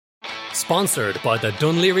Sponsored by the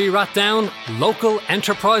Dunleary Rathdown Local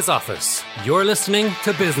Enterprise Office. You're listening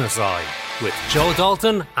to Business Eye with Joe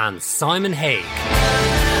Dalton and Simon Haig.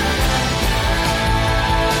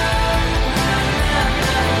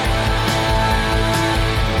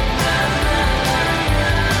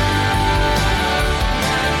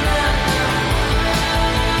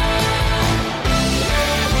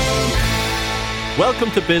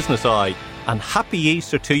 Welcome to Business Eye, and happy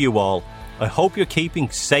Easter to you all. I hope you're keeping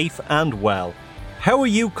safe and well. How are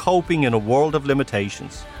you coping in a world of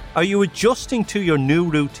limitations? Are you adjusting to your new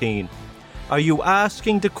routine? Are you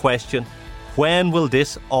asking the question, when will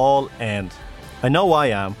this all end? I know I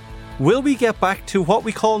am. Will we get back to what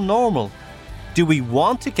we call normal? Do we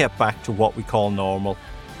want to get back to what we call normal?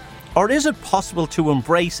 Or is it possible to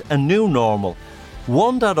embrace a new normal,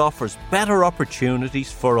 one that offers better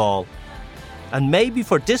opportunities for all? And maybe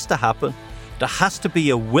for this to happen, there has to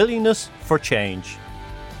be a willingness for change.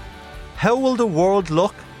 How will the world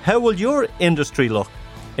look? How will your industry look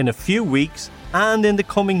in a few weeks and in the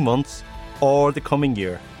coming months or the coming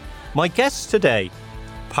year? My guest today,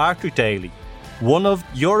 Patrick Daly, one of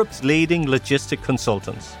Europe's leading logistic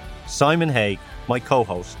consultants. Simon Haig, my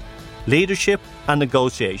co-host, leadership and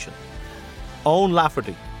negotiation. Owen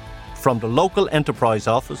Lafferty, from the Local Enterprise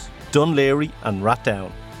Office, Dunleary and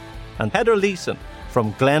Rathdown. And Heather Leeson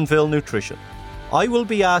from Glenville Nutrition. I will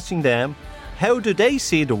be asking them, how do they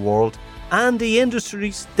see the world and the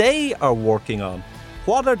industries they are working on?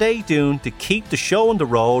 What are they doing to keep the show on the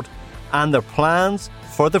road and their plans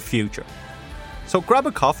for the future? So grab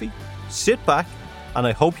a coffee, sit back, and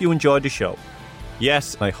I hope you enjoy the show.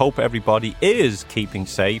 Yes, I hope everybody is keeping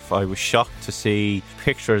safe. I was shocked to see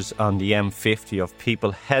pictures on the M50 of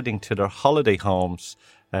people heading to their holiday homes,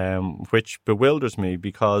 which bewilders me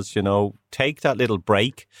because, take that little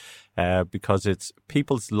break because it's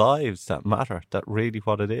people's lives that matter. That's really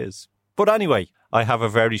what it is. But anyway, I have a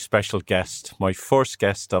very special guest. My first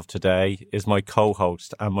guest of today is my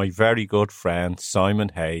co-host and my very good friend, Simon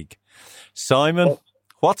Haig. Simon,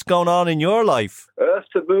 what's going on in your life? Earth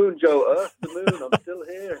to moon, Joe. Earth to moon. I'm still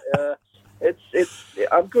here.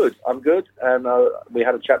 I'm good. And we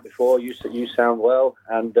had a chat before. You sound well,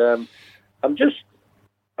 and I'm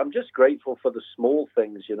just grateful for the small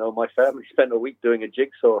things. My family spent a week doing a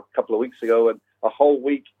jigsaw a couple of weeks ago, and a whole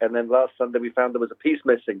week, and then last Sunday we found there was a piece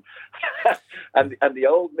missing, and the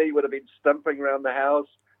old me would have been stumping around the house.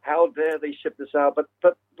 How dare they ship this out?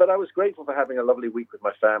 But I was grateful for having a lovely week with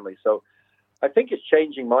my family. So I think it's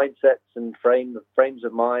changing mindsets and frames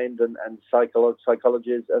of mind and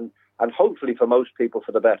psychologies and hopefully for most people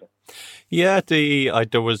for the better. Yeah,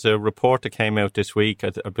 there was a report that came out this week.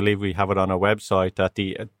 I believe we have it on our website that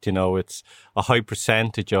it's a high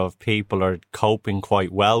percentage of people are coping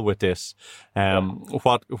quite well with this.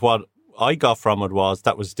 What I got from it was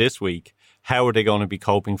that was this week. How are they going to be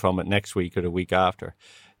coping from it next week or the week after?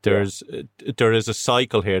 There is a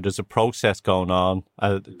cycle here. There's a process going on,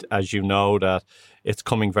 as you know, that it's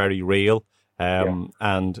coming very real.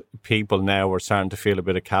 And people now are starting to feel a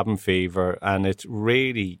bit of cabin fever, and it's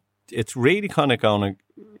really kind of going to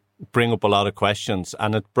bring up a lot of questions,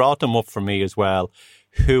 and it brought them up for me as well.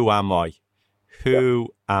 Who am I? Who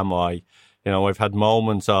am I? I've had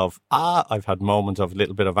moments of a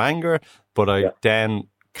little bit of anger, but I then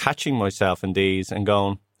catching myself in these and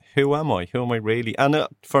going, who am I? Who am I really? And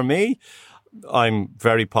for me, I'm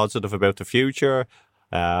very positive about the future.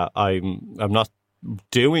 I'm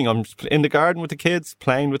in the garden with the kids,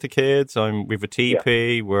 playing with the kids. We've a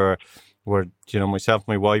TP. We're myself and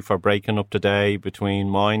my wife are breaking up today between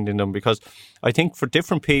minding them, because I think for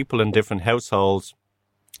different people in different households,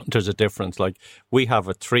 there's a difference. Like we have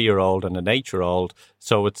a 3-year-old and an 8-year-old,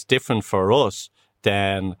 so it's different for us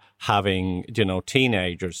than having,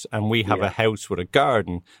 teenagers, and we have a house with a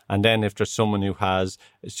garden. And then if there's someone who has,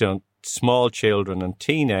 small children and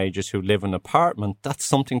teenagers who live in an apartment, that's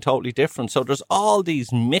something totally different. So there's all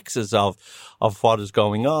these mixes of what is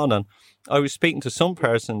going on. And I was speaking to some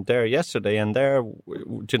person there yesterday, and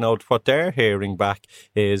what they're hearing back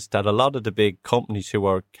is that a lot of the big companies who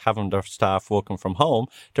are having their staff working from home,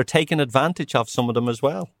 they're taking advantage of some of them as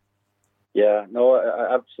well. Yeah, no,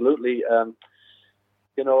 absolutely.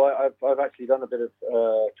 I've actually done a bit of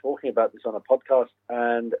talking about this on a podcast,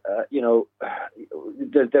 and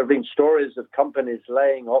there have been stories of companies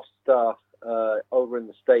laying off staff over in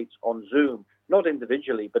the States on Zoom, not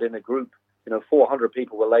individually, but in a group. 400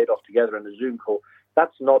 people were laid off together in a Zoom call.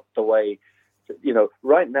 That's not the way.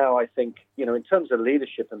 Right now, I think, in terms of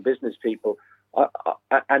leadership and business people,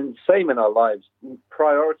 and same in our lives,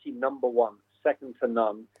 priority number one, second to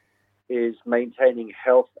none, is maintaining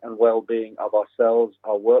health and well-being of ourselves,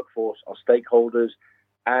 our workforce, our stakeholders,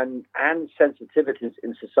 and sensitivities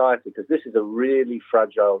in society, because this is a really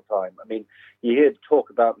fragile time. I mean, you hear talk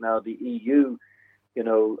about now the EU,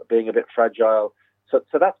 being a bit fragile. So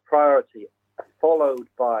that's priority, followed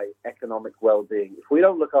by economic well-being. If we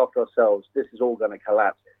don't look after ourselves, this is all going to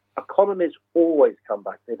collapse. Economies always come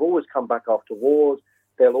back. They've always come back after wars.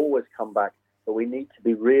 They'll always come back. But we need to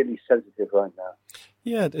be really sensitive right now.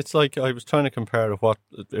 Yeah, it's like I was trying to compare to what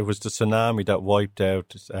it was, the tsunami that wiped out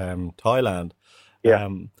Thailand. Yeah.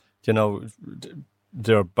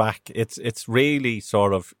 They're back. It's really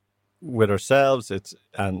sort of with ourselves. It's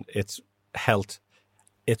health.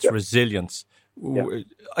 It's resilience. Yeah.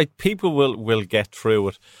 People will get through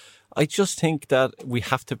it. I just think that we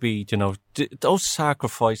have to be, those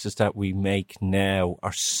sacrifices that we make now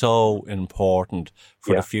are so important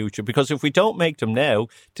for the future. Because if we don't make them now,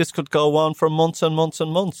 this could go on for months and months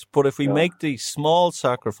and months. But if we make these small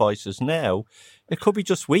sacrifices now, it could be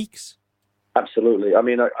just weeks. Absolutely. I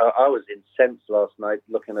mean, I was incensed last night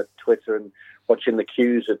looking at Twitter and watching the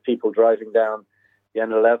queues of people driving down the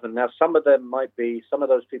N11. Now, some of those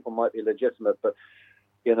people might be legitimate, but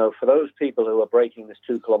for those people who are breaking this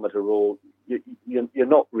 2-kilometre rule, you're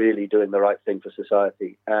not really doing the right thing for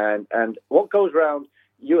society. And what goes round,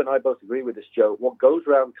 you and I both agree with this, Joe, what goes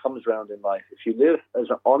round comes round in life. If you live as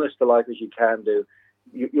honest a life as you can do,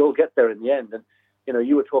 you'll get there in the end. And,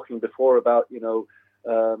 you were talking before about,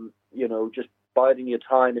 just biding your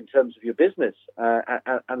time in terms of your business.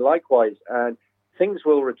 And likewise, and things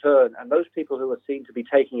will return. And those people who are seen to be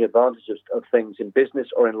taking advantage of things in business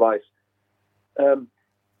or in life,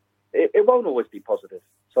 it won't always be positive.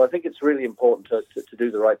 So I think it's really important to do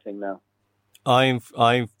the right thing now.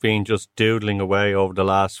 I've been just doodling away over the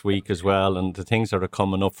last week as well, and the things that are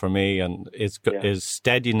coming up for me is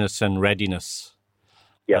steadiness and readiness.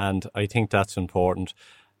 Yeah. And I think that's important.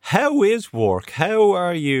 How is work? How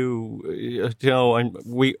are you? All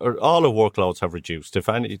our workloads have reduced. If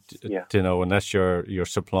any, unless you're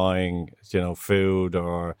supplying, food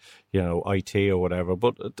or IT or whatever.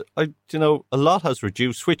 But a lot has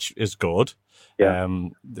reduced, which is good. Yeah.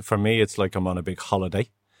 For me, it's like I'm on a big holiday.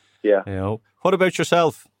 Yeah. What about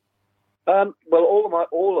yourself? Well,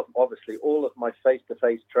 all of my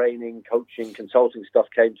face-to-face training, coaching, consulting stuff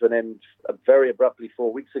came to an end very abruptly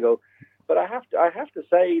 4 weeks ago. But I have to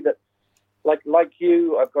say that, like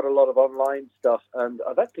you, I've got a lot of online stuff, and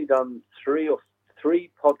I've actually done three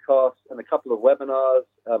podcasts and a couple of webinars.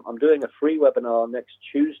 I'm doing a free webinar next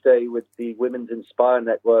Tuesday with the Women's Inspire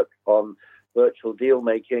Network on virtual deal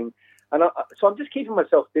making, and so I'm just keeping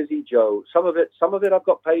myself busy, Joe. Some of it I've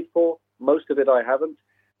got paid for, most of it I haven't.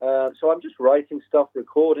 So I'm just writing stuff,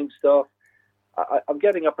 recording stuff. I'm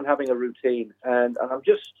getting up and having a routine, and I'm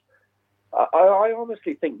just. I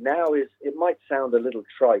honestly think now it might sound a little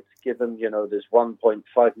trite given, there's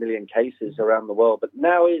 1.5 million cases around the world, but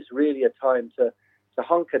now is really a time to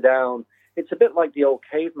hunker down. It's a bit like the old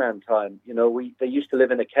caveman time. They used to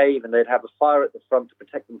live in a cave and they'd have a fire at the front to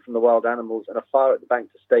protect them from the wild animals and a fire at the back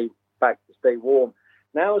to stay warm.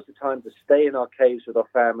 Now is the time to stay in our caves with our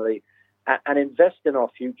family and invest in our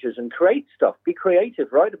futures and create stuff. Be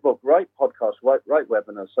creative, write a book, write podcasts, write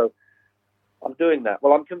webinars. So I'm doing that.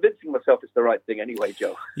 Well, I'm convincing myself it's the right thing anyway,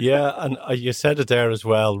 Joe. Yeah, and you said it there as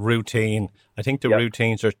well, routine. I think the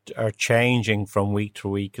routines are changing from week to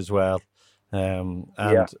week as well.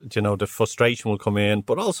 The frustration will come in,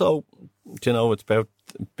 but also, it's about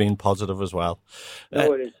being positive as well.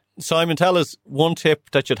 No, it is. Simon, tell us one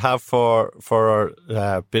tip that you'd have for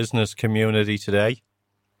our business community today.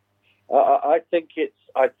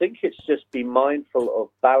 I think it's just be mindful of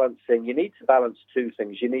balancing. You need to balance two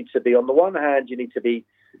things. You need to be, on the one hand, you need to be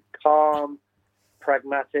calm,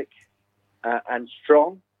 pragmatic, and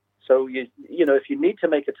strong. So if you need to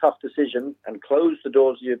make a tough decision and close the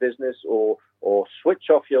doors of your business or switch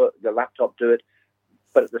off your laptop, do it.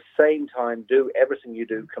 But at the same time, do everything you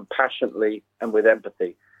do compassionately and with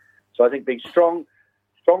empathy. So I think being strong,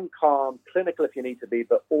 calm, clinical if you need to be,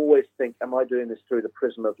 but always think, am I doing this through the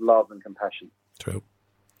prism of love and compassion? True.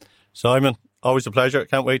 Simon, always a pleasure.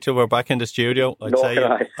 Can't wait till we're back in the studio.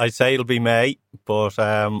 I'd say it'll be May, but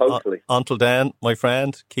hopefully. Until then, my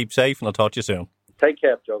friend, keep safe and I'll talk to you soon. Take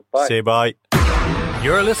care, Joe. Bye. Say bye.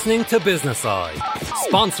 You're listening to Business Eye,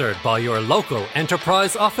 sponsored by your local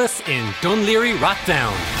enterprise office in Dunleary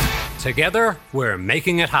Rathdown. Together, we're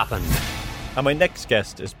making it happen. And my next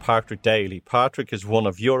guest is Patrick Daly. Patrick is one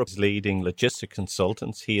of Europe's leading logistic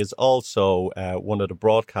consultants. He is also one of the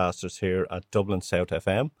broadcasters here at Dublin South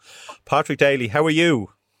FM. Patrick Daly, how are you?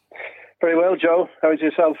 Very well, Joe. How is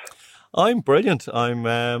yourself? I'm brilliant.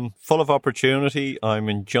 I'm full of opportunity. I'm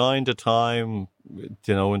enjoying the time,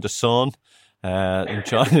 in the sun.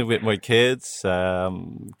 enjoying it with my kids,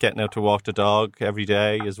 getting out to walk the dog every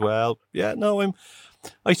day as well. Yeah, no,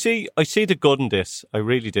 I see the good in this. I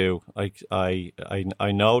really do. I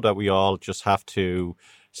know that we all just have to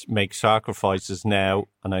make sacrifices now,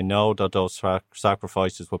 and I know that those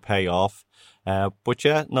sacrifices will pay off. But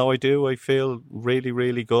yeah, no, I do. I feel really,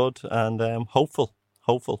 really good and hopeful.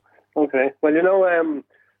 Okay. Well,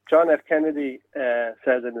 John F. Kennedy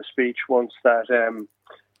said in a speech once that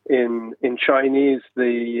in Chinese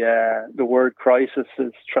the word crisis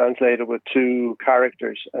is translated with two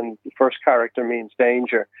characters, and the first character means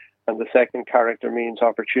danger, and the second character means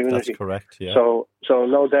opportunity. That's correct. Yeah. So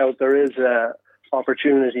no doubt there is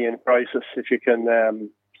opportunity in crisis if you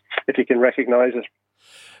can recognise it.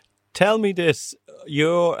 Tell me this: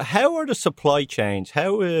 how are the supply chains?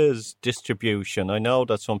 How is distribution? I know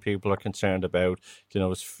that some people are concerned about,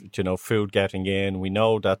 food getting in. We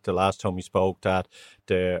know that the last time we spoke that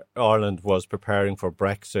Ireland was preparing for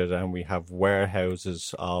Brexit, and we have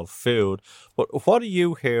warehouses of food. But what are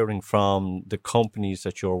you hearing from the companies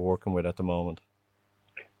that you're working with at the moment?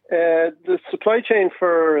 The supply chain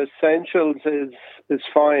for essentials is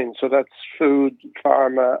fine. So that's food,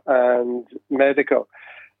 pharma, and medical.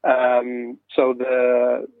 So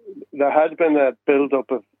there had been a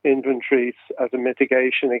build-up of inventories as a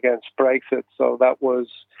mitigation against Brexit, so that was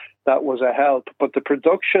a help. But the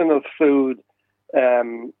production of food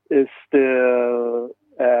is still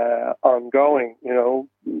ongoing.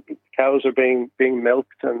 Cows are being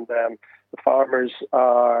milked, and the farmers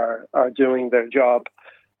are doing their job.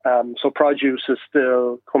 So produce is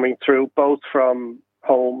still coming through, both from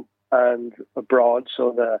home and abroad.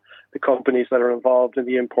 So the companies that are involved in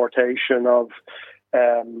the importation of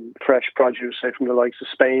fresh produce, say from the likes of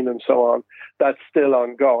Spain and so on, that's still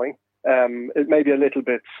ongoing. It may be a little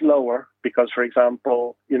bit slower because, for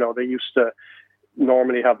example, they used to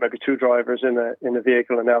normally have maybe two drivers in a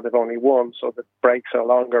vehicle, and now they've only one, so the breaks are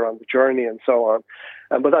longer on the journey and so on.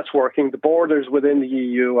 But that's working. The borders within the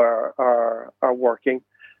EU are working.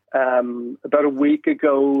 About a week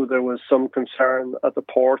ago, there was some concern at the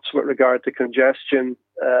ports with regard to congestion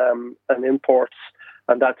and imports,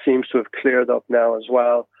 and that seems to have cleared up now as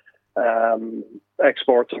well.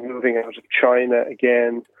 Exports are moving out of China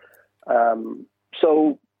again.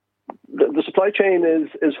 So the supply chain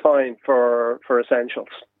is fine for essentials.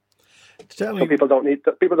 So people don't need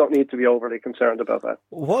to be overly concerned about that.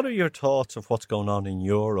 What are your thoughts of what's going on in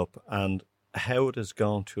Europe and how it is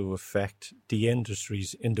going to affect the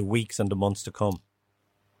industries in the weeks and the months to come?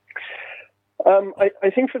 I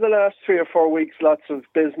think for the last 3 or 4 weeks, lots of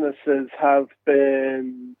businesses have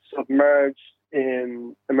been submerged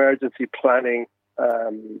in emergency planning,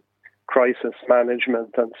 crisis management,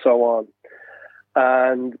 and so on.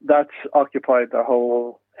 And that's occupied their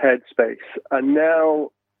whole headspace. And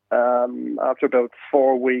now, after about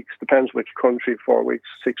 4 weeks, depends which country, 4 weeks,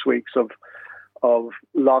 6 weeks of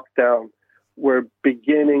lockdown, we're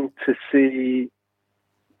beginning to see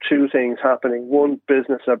two things happening. One,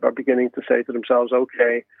 business are beginning to say to themselves,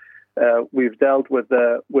 okay, we've dealt with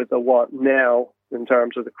the what now in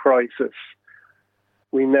terms of the crisis.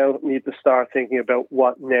 We now need to start thinking about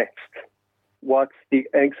what next. What's the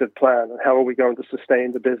exit plan, and how are we going to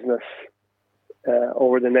sustain the business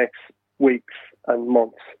over the next weeks and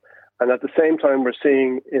months? And at the same time, we're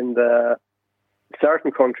seeing in the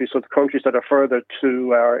certain countries, so the countries that are further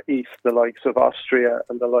to our east, the likes of Austria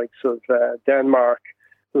and the likes of Denmark,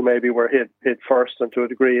 who maybe were hit first, and to a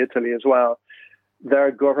degree Italy as well,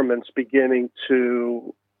 their governments beginning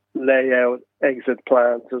to lay out exit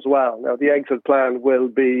plans as well. Now, the exit plan will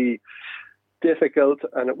be difficult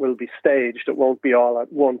and it will be staged. It won't be all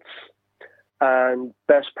at once. And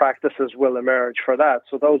best practices will emerge for that.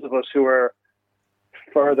 So those of us who are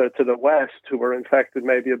further to the west, who were infected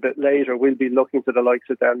maybe a bit later, will be looking to the likes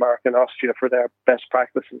of Denmark and Austria for their best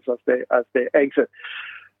practices as they exit.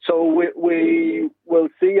 So we will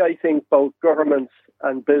see, I think, both governments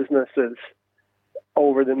and businesses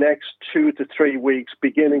over the next 2 to 3 weeks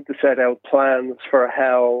beginning to set out plans for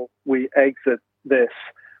how we exit this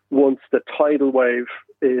once the tidal wave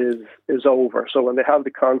is over. So when they have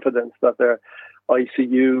the confidence that their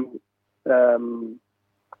ICU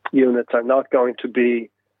units are not going to be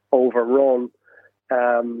overrun,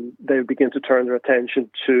 they begin to turn their attention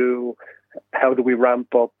to how do we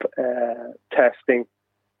ramp up testing,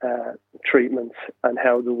 treatments, and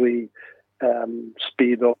how do we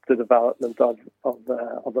speed up the development of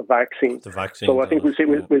a vaccine. So I think we'll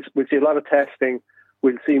see a lot of testing.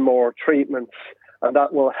 We'll see more treatments, and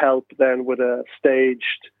that will help then with a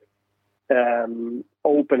staged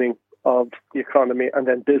opening of the economy, and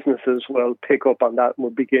then businesses will pick up on that and will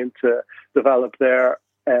begin to develop their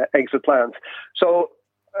exit plans. So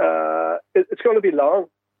it's going to be long,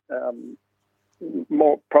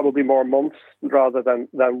 probably more months rather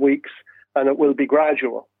than weeks, and it will be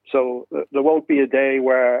gradual. So there won't be a day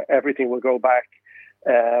where everything will go back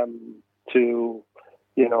to,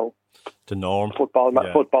 the norm,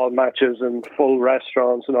 football matches and full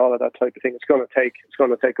restaurants and all of that type of thing. It's going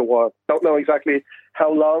to take a while. Don't know exactly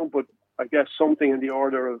how long, but I guess something in the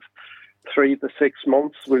order of 3 to 6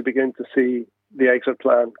 months we'll begin to see the exit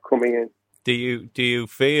plan coming in. Do you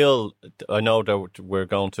feel? I know that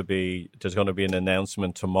there's going to be an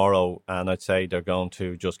announcement tomorrow, and I'd say they're going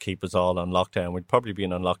to just keep us all on lockdown. We'd probably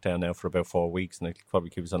been on lockdown now for about 4 weeks, and they'll probably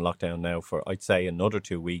keep us on lockdown now for, I'd say, another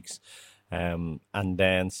 2 weeks, and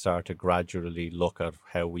then start to gradually look at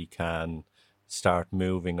how we can start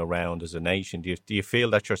moving around as a nation. Do you feel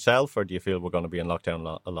that yourself, or do you feel we're going to be in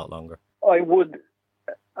lockdown a lot longer? I would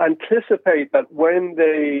anticipate that when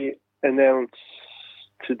they announce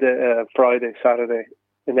today, Friday, Saturday,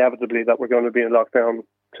 inevitably that we're going to be in lockdown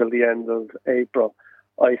till the end of April,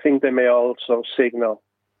 I think they may also signal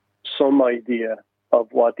some idea of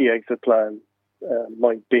what the exit plan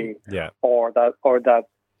might be, or that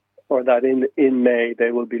in May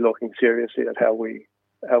they will be looking seriously at how we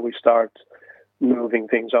start moving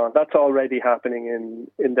things on. That's already happening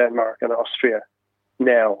in Denmark and Austria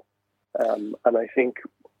now, and I think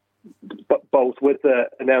both with the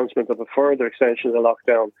announcement of a further extension of the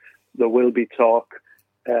lockdown, there will be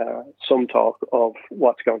some talk of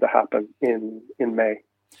what's going to happen in May.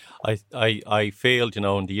 I feel,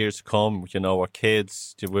 in the years to come, our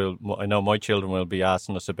kids I know my children will be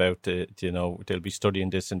asking us about they'll be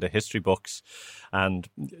studying this in the history books, and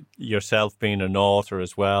yourself being an author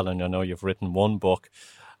as well, and I know you've written one book.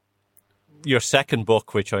 Your second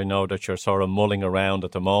book, which I know that you're sort of mulling around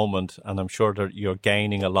at the moment, and I'm sure that you're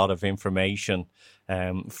gaining a lot of information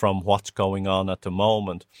from what's going on at the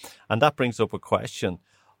moment. And that brings up a question.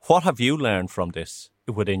 What have you learned from this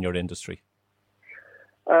within your industry?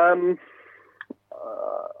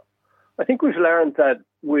 I think we've learned that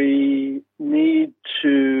we need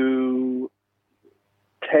to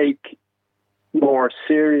take more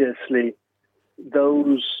seriously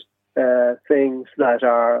those things that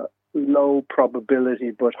are low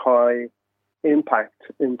probability but high impact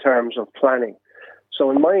in terms of planning. So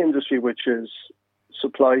in my industry, which is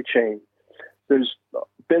supply chain, there's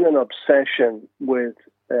been an obsession with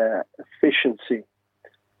efficiency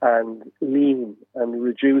and lean and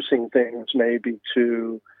reducing things maybe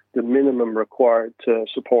to the minimum required to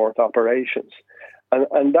support operations.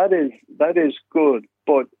 And that is good,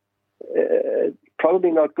 but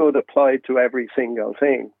probably not good applied to every single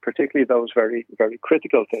thing, particularly those very, very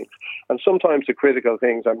critical things. And sometimes the critical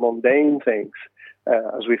things are mundane things,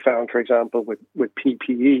 as we found, for example, with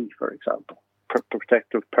PPE, for example,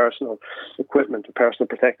 protective personal equipment, or personal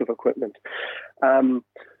protective equipment.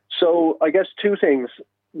 So I guess two things.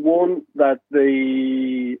 One, that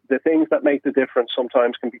the things that make the difference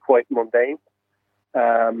sometimes can be quite mundane.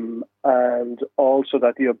 And also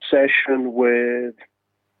that the obsession with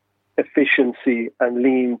efficiency and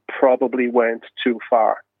lean probably went too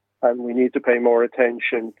far, and we need to pay more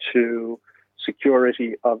attention to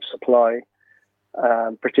security of supply,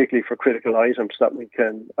 particularly for critical items that we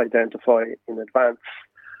can identify in advance.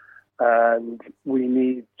 And we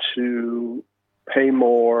need to pay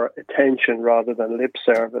more attention rather than lip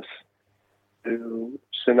service to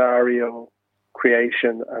scenario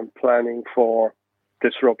creation and planning for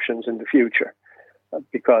disruptions in the future,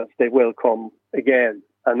 because they will come again.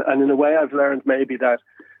 And in a way, I've learned maybe that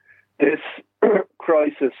this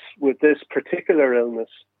crisis with this particular illness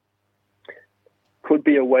could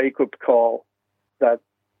be a wake-up call that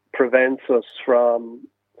prevents us from,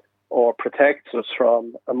 or protects us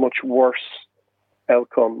from, a much worse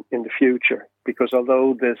outcome in the future. Because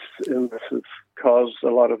although this illness has caused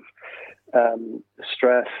a lot of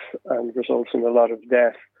stress and results in a lot of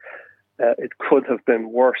death, it could have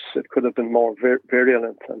been worse. It could have been more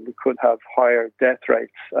virulent, and we could have higher death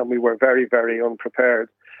rates, and we were very, very unprepared.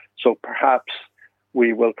 So perhaps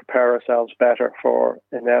we will prepare ourselves better for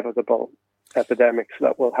inevitable epidemics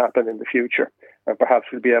that will happen in the future, and perhaps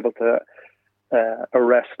we'll be able to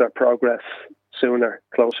arrest their progress sooner,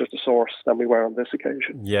 closer to source than we were on this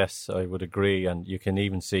occasion. Yes, I would agree. And you can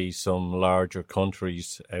even see some larger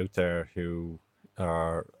countries out there who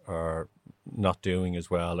are not doing as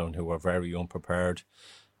well and who are very unprepared.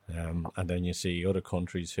 And then you see other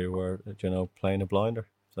countries who are, playing a blinder.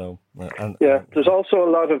 So, there's also a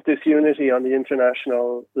lot of disunity on the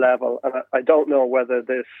international level. And I don't know whether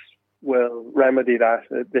this will remedy that.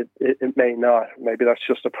 It may not. Maybe that's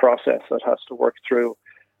just a process that has to work through.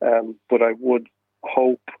 But I would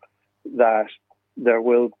hope that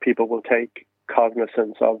people will take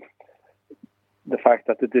cognizance of the fact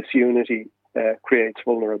that the disunity creates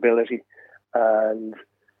vulnerability, and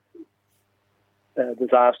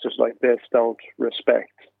disasters like this don't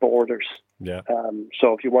respect borders. Yeah.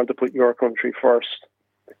 So if you want to put your country first,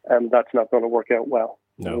 that's not going to work out well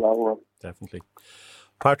in the long run. Definitely.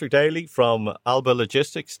 Patrick Daly from Alba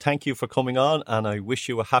Logistics, thank you for coming on, and I wish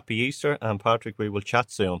you a happy Easter. And Patrick, we will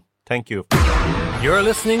chat soon. Thank you. You're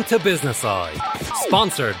listening to Business Eye,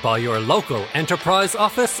 sponsored by your local enterprise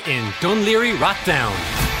office in Dunleary Rathdown.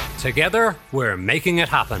 Together, we're making it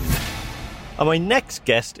happen. And my next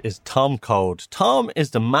guest is Tom Code. Tom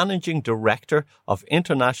is the Managing Director of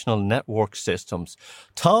International Network Systems.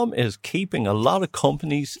 Tom is keeping a lot of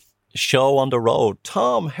companies' show on the road.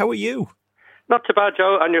 Tom, how are you? Not too bad,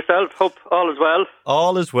 Joe. And yourself? Hope all is well.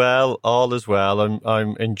 All is well. All is well.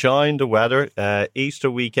 I'm enjoying the weather. Easter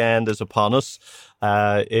weekend is upon us.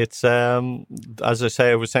 It's as I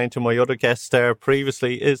say, I was saying to my other guests there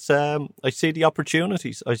previously, I see the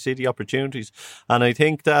opportunities. And I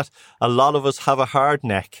think that a lot of us have a hard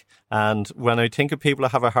neck. And when I think of people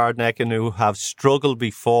who have a hard neck and who have struggled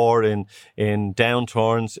before in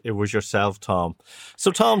downturns, it was yourself, Tom.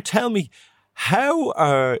 So, Tom, tell me, how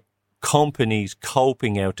are companies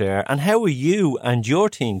coping out there, and how are you and your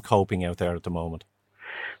team coping out there at the moment?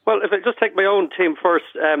 Well, if I just take my own team first,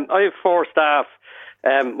 I have 4 staff.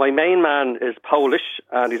 My main man is Polish,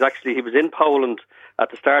 and he was in Poland at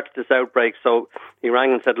the start of this outbreak. So he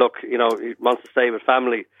rang and said, look, he wants to stay with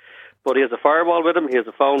family, but he has a firewall with him, he has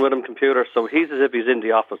a phone with him, computer, so he's as if he's in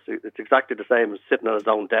the office. It's exactly the same as sitting at his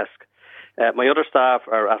own desk. My other staff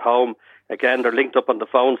are at home. Again, they're linked up on the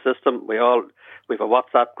phone system. We have a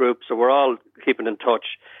WhatsApp group, so we're all keeping in touch.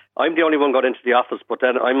 I'm the only one got into the office, but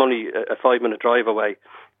then I'm only a 5-minute drive away.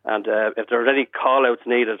 And if there are any call-outs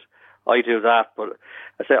needed, I do that. But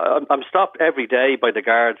I say I'm stopped every day by the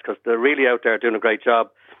guards because they're really out there doing a great job.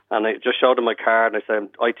 And I just showed them my card and I say I'm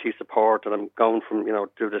IT support and I'm going from,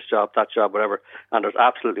 do this job, that job, whatever. And there's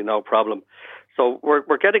absolutely no problem. So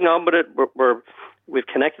we're getting on with it. We've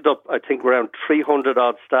connected up, I think, around 300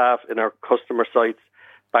 odd staff in our customer sites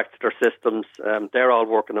back to their systems. They're all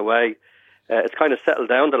working away. It's kind of settled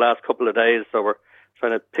down the last couple of days, so we're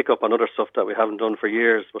trying to pick up on other stuff that we haven't done for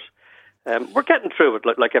years. But we're getting through it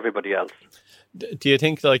like everybody else. Do you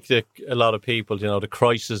think, a lot of people, the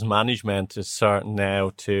crisis management is starting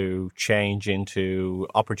now to change into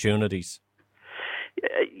opportunities?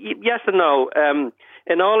 Yes and no.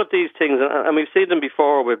 In all of these things, and we've seen them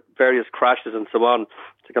before with various crashes and so on.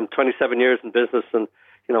 I think I'm 27 years in business, and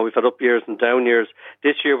we've had up years and down years.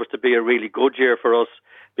 This year was to be a really good year for us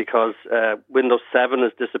because Windows 7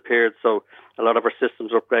 has disappeared, so a lot of our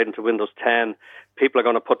systems are upgrading to Windows 10. People are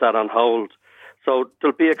going to put that on hold. So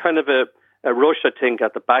there'll be a kind of a rush, I think,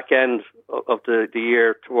 at the back end of the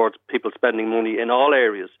year towards people spending money in all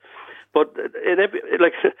areas. But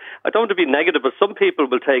I don't want to be negative, but some people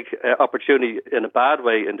will take opportunity in a bad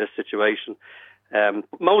way in this situation.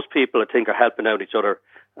 Most people, I think, are helping out each other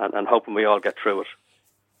and hoping we all get through it.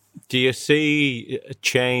 Do you see a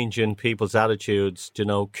change in people's attitudes?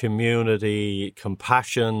 Community,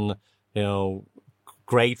 compassion,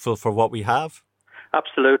 grateful for what we have?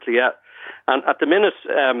 Absolutely, yeah. And at the minute,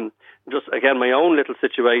 just again, my own little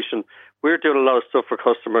situation, we're doing a lot of stuff for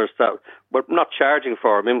customers that we're not charging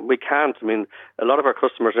for. I mean, we can't. I mean, a lot of our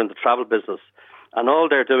customers are in the travel business, and all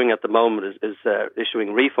they're doing at the moment is issuing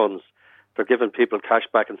refunds. They're giving people cash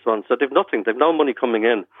back and so on. So they've nothing. They've no money coming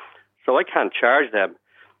in. So I can't charge them.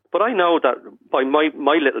 But I know that by my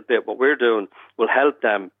little bit, what we're doing will help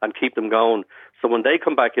them and keep them going. So when they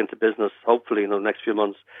come back into business, hopefully in the next few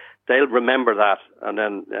months, they'll remember that and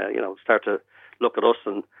then, start to look at us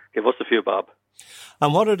and give us a few bob.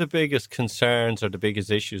 And what are the biggest concerns or the biggest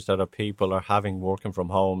issues that our people are having working from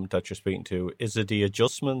home that you're speaking to? Is it the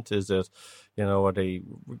adjustment? Is it, are they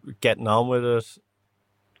getting on with it?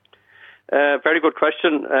 Very good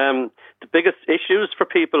question. The biggest issues for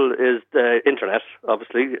people is the internet,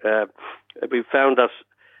 obviously. We've found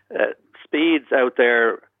that speeds out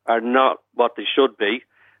there are not what they should be.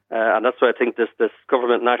 And that's why I think this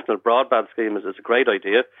government national broadband scheme is a great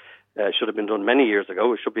idea. It should have been done many years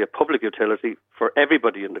ago. It should be a public utility for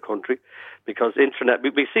everybody in the country because internet,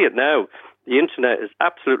 we see it now. The internet is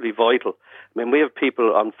absolutely vital. I mean, we have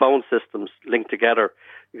people on phone systems linked together.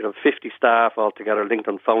 50 staff all together linked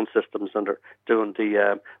on phone systems, and they're doing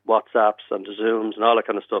the WhatsApps and the Zooms and all that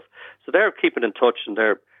kind of stuff. So they're keeping in touch and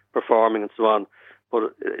they're performing and so on.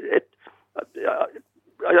 But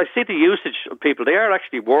I see the usage of people. They are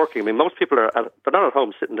actually working. I mean, most people they're not at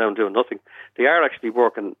home sitting down doing nothing. They are actually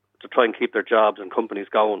working to try and keep their jobs and companies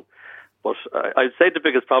going. But I'd say the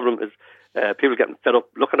biggest problem is people getting fed up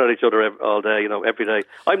looking at each other all day, every day.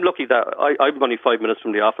 I'm lucky that I'm only 5 minutes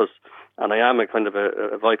from the office, and I am a kind of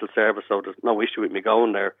a vital service, so there's no issue with me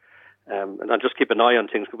going there. And I just keep an eye on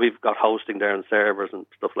things, because we've got hosting there and servers and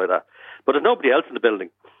stuff like that. But there's nobody else in the building.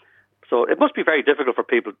 So it must be very difficult for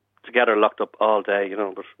people together locked up all day,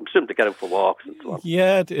 but I'm assuming to get out for walks and so on.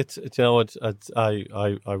 Yeah,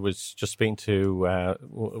 I was just speaking to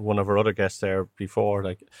one of our other guests there before,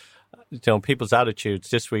 people's attitudes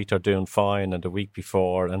this week are doing fine and the week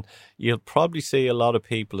before, and you'll probably see a lot of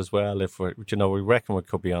people as well if we reckon we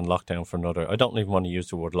could be on lockdown for another, I don't even want to use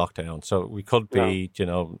the word lockdown, so we could be,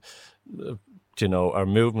 our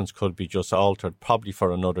movements could be just altered probably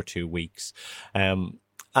for another 2 weeks.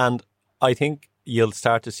 And I think you'll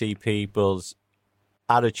start to see people's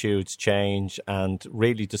attitudes change and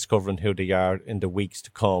really discovering who they are in the weeks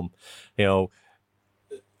to come.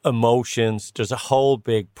 Emotions, there's a whole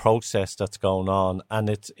big process that's going on, and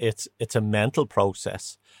it's a mental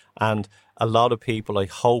process. And a lot of people, I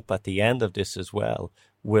hope at the end of this as well,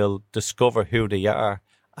 will discover who they are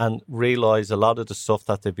and realise a lot of the stuff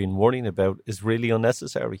that they've been worrying about is really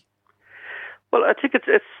unnecessary. Well, I think it's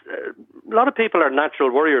a lot of people are natural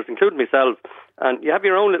worriers, including myself, and you have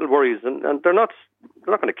your own little worries, and they're not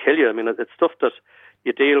going to kill you. I mean, it's stuff that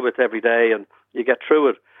you deal with every day and you get through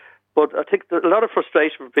it. But I think there's a lot of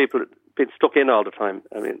frustration for people being stuck in all the time.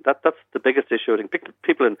 I mean, that's the biggest issue. I think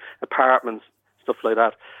people in apartments, stuff like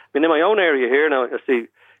that. I mean, in my own area here now, I see,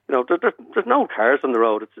 there's no cars on the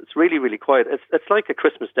road. It's really, really quiet. It's like a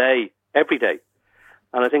Christmas day every day.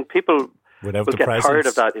 And I think people will get tired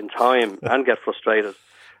of that in time and get frustrated.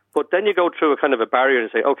 But then you go through a kind of a barrier and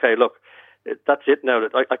say, okay, look, that's it now.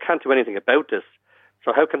 I can't do anything about this.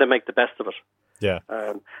 So how can I make the best of it? Yeah.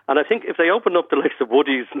 And I think if they open up the likes of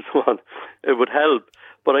Woodies and so on, it would help.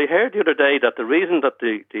 But I heard the other day that the reason that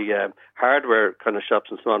the hardware kind of shops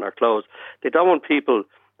and so on are closed, they don't want people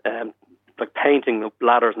like painting up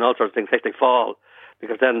ladders and all sorts of things in case they fall,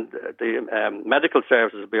 because then the medical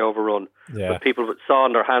services will be overrun with people with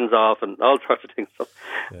sawing their hands off and all sorts of things. So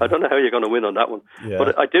I don't know how you're going to win on that one. Yeah.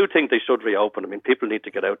 But I do think they should reopen. I mean, people need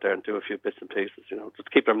to get out there and do a few bits and pieces, just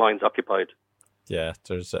keep their minds occupied. Yeah,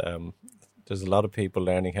 there's a lot of people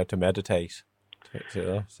learning how to meditate,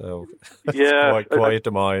 so quiet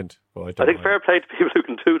the mind. I think fair play to people who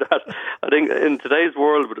can do that. I think in today's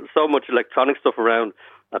world, with so much electronic stuff around,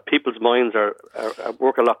 people's minds are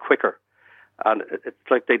work a lot quicker, and it's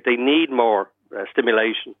like they need more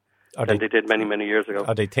stimulation than they did many, many years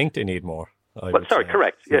ago. They think they need more.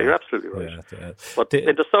 Correct. Yeah, you're absolutely right. Yeah. But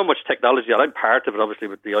there's so much technology, and I'm part of it, obviously,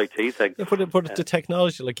 with the IT thing. Yeah, but the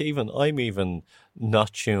technology, I'm even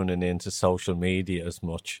not tuning into social media as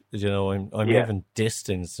much. I'm even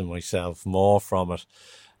distancing myself more from it.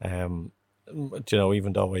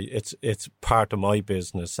 Even though it's part of my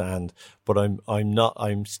business, but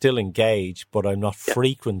I'm still engaged, but I'm not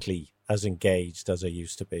frequently as engaged as I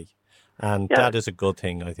used to be, and that is a good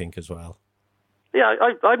thing, I think, as well. Yeah,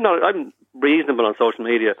 I'm reasonable on social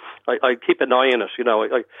media. I keep an eye on it.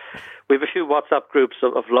 We have a few WhatsApp groups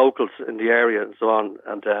of locals in the area and so on,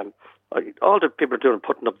 and all the people are doing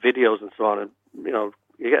putting up videos and so on, and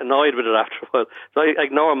you get annoyed with it after a while. So I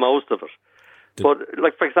ignore most of it. But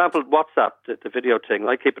like, for example, WhatsApp, the video thing,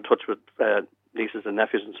 I keep in touch with nieces and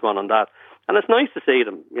nephews and so on that, and it's nice to see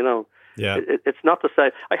them. Yeah. It's not to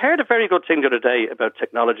say. I heard a very good thing the other day about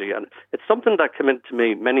technology, and it's something that came into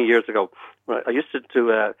me many years ago. I used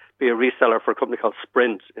to be a reseller for a company called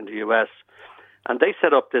Sprint in the US, and they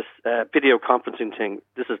set up this video conferencing thing.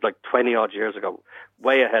 This is like 20 odd years ago,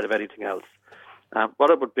 way ahead of anything else. What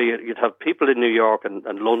it would be, you'd have people in New York and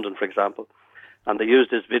London, for example, and they use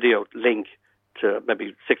this video link to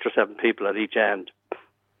maybe 6 or 7 people at each end.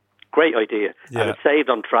 Great idea. Yeah. And it saved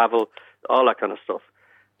on travel, all that kind of stuff.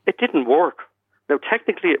 It didn't work. Now,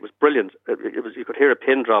 technically, it was brilliant. It was, you could hear a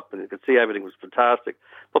pin drop and you could see everything was fantastic.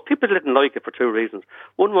 But people didn't like it for 2 reasons.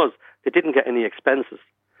 One was they didn't get any expenses.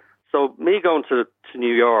 So me going to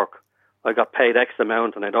New York, I got paid X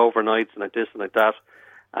amount, and I had overnights and I had this and I had that.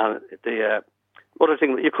 And the other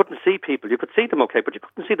thing, you couldn't see people. You could see them okay, but you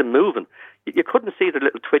couldn't see them moving. You couldn't see their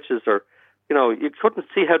little twitches, or you couldn't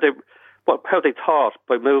see how they thought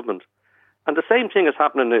by movement. And the same thing is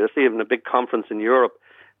happening. I see in a big conference in Europe.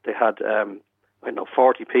 They had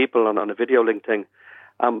 40 people on a video link thing.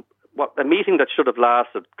 A meeting that should have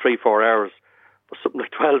lasted 3-4 hours was something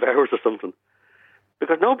like 12 hours or something,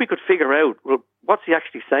 because nobody could figure out, well, what's he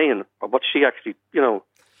actually saying, or what's she actually,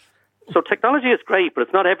 So technology is great, but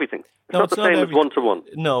it's not everything. It's not the same as one-to-one.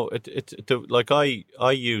 No, like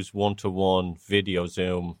I use one-to-one video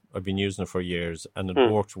Zoom. I've been using it for years, and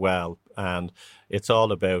it works well. And it's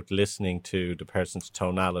all about listening to the person's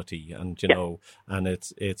tonality, and and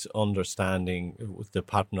it's understanding the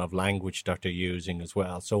pattern of language that they're using as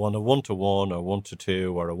well. So on a one-to-one or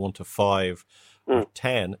one-to-two or a 1-to-5 or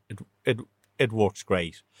 10, it works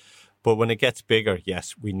great. But when it gets bigger,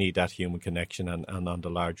 yes, we need that human connection and on the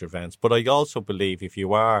larger events. But I also believe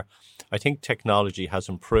I think technology has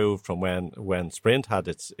improved from when Sprint had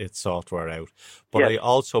its software out. But I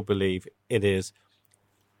also believe it is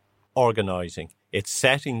organising. It's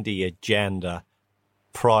setting the agenda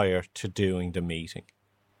prior to doing the meeting.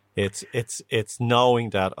 It's knowing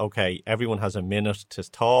that, okay, everyone has a minute to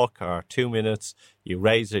talk or 2 minutes, you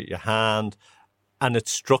raise your hand, and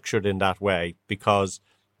it's structured in that way, because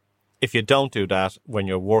if you don't do that when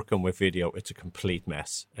you're working with video, it's a complete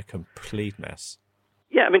mess.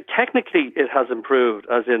 Yeah, I mean, technically it has improved,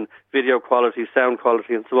 as in video quality, sound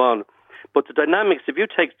quality, and so on. But the dynamics, if you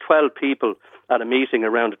take 12 people at a meeting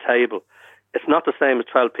around a table, it's not the same as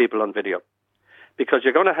 12 people on video. Because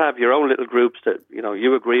you're going to have your own little groups that,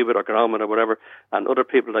 you agree with or get on with or whatever, and other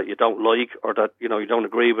people that you don't like or that, you don't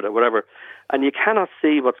agree with or whatever. And you cannot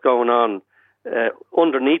see what's going on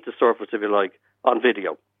underneath the surface, if you like, on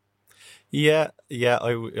video. Yeah,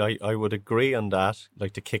 I would agree on that,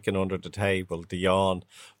 like the kicking under the table, the yawn.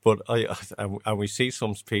 But and we see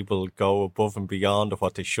some people go above and beyond of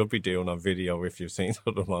what they should be doing on video if you've seen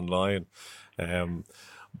them online.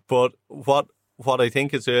 But what I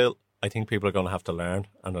think is I think people are going to have to learn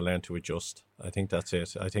to adjust. I think that's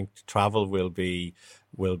it. I think travel will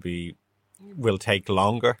take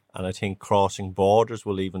longer, and I think crossing borders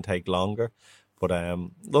will even take longer. But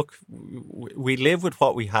look, we live with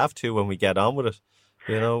what we have to when we get on with it.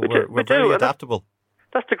 We're very adaptable.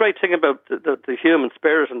 That's the great thing about the human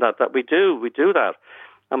spirit, and that we do that,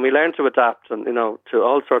 and we learn to adapt, and to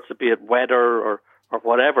all sorts of, be it weather or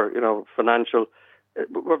whatever, financial.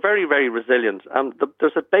 We're very, very resilient, and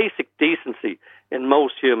there's a basic decency in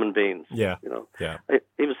most human beings. Yeah, yeah. I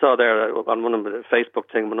even saw there on one of the Facebook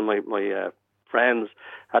thing, one of my friends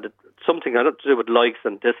had something to do with likes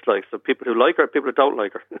and dislikes. So people who like her, people who don't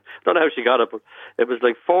like her. I don't know how she got it, but it was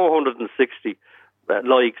like 460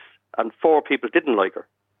 likes, and 4 people didn't like her.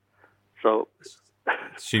 So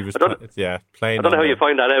she was, playing. I don't know how you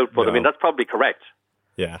find that out, but I mean that's probably correct.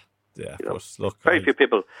 Yeah. But look, very few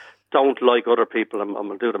people don't like other people and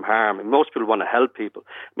will do them harm. And most people want to help people.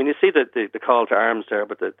 I mean, you see the call to arms there,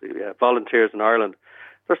 but the volunteers in Ireland.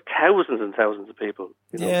 There's thousands and thousands of people.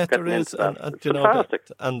 There is, and it's fantastic.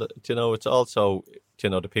 It's also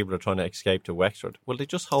the people are trying to escape to Wexford. Well, they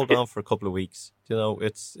just hold on for a couple of weeks.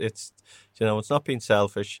 It's not being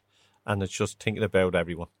selfish, and it's just thinking about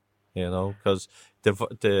everyone. Because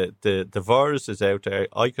the virus is out there.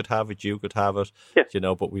 I could have it, you could have it.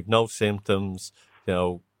 Yeah. But we've no symptoms.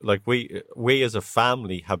 Like we as a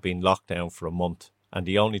family have been locked down for a month. And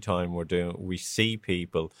the only time we see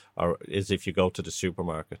people is if you go to the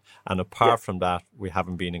supermarket. And apart from that, we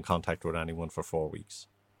haven't been in contact with anyone for 4 weeks.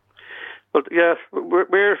 Well, yeah,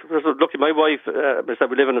 we're lucky. My wife,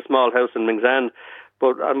 we live in a small house in Mingsend,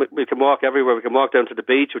 but we can walk everywhere. We can walk down to the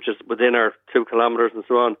beach, which is within our 2 kilometres and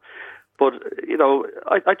so on. But,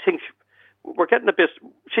 I think we're getting a bit...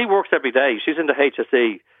 She works every day. She's in the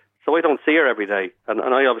HSE. So I don't see her every day. And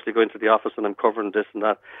I obviously go into the office and I'm covering this and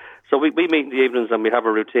that. So we meet in the evenings and we have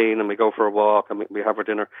a routine and we go for a walk and we have our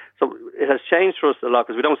dinner. So it has changed for us a lot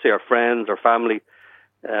because we don't see our friends or family.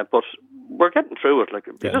 But we're getting through it. Like,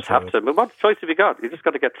 you just have to. I mean, what choice have you got? You just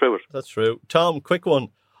got to get through it. That's true. Tom, quick one.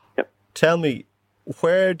 Yep. Tell me,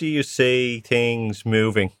 where do you see things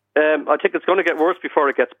moving? I think it's going to get worse before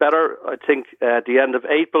it gets better. I think the end of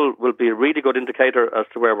April will be a really good indicator as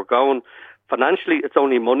to where we're going. Financially, it's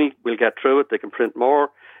only money. We'll get through it. They can print more.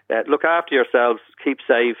 Look after yourselves, keep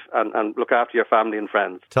safe, and look after your family and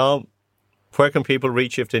friends. Tom, where can people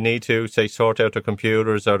reach you if they need to, say, sort out their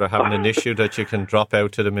computers or they're having an issue that you can drop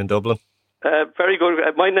out to them in Dublin? Very good.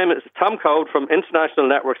 My name is Tom Code from International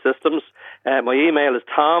Network Systems. My email is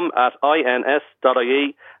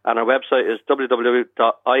tom@ins.ie and our website is www.ins.ie.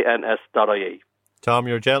 Tom,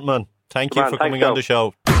 you're a gentleman. Thank you for coming on the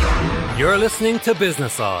show. You're listening to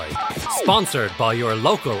Business Eye, sponsored by your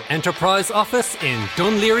local enterprise office in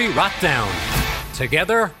Dunleary Rathdown.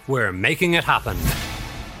 Together, we're making it happen.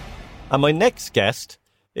 And my next guest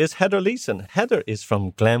is Heather Leeson. Heather is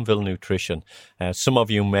from Glenville Nutrition. Some of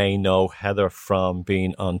you may know Heather from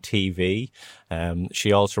being on TV.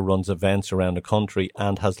 She also runs events around the country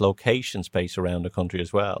and has locations based around the country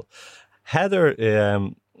as well. Heather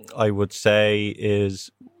I would say,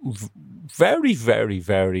 is very, very,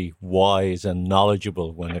 very wise and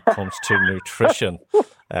knowledgeable when it comes to nutrition.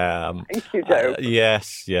 Thank you, Joe.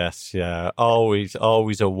 Yes, yeah. Always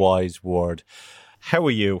a wise word. How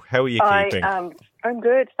are you? How are you keeping? I'm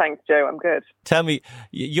good, thanks, Joe. I'm good. Tell me,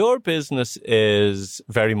 your business is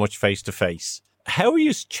very much face-to-face. How are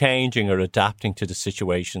you changing or adapting to the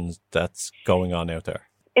situations that's going on out there?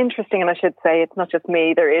 Interesting, and I should say it's not just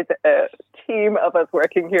me. There is a team of us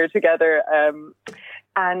working here together.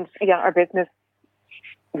 And yeah, our business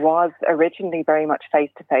was originally very much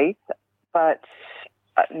face-to-face, but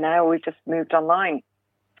now we've just moved online.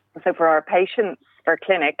 So for our patients, for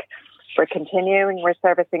clinic, we're continuing. We're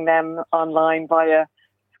servicing them online via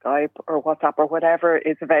Skype or WhatsApp or whatever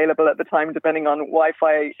is available at the time, depending on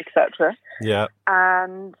Wi-Fi, etc. Yeah.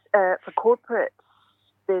 And for corporate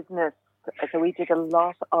business, so we did a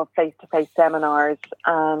lot of face-to-face seminars,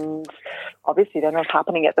 and obviously they're not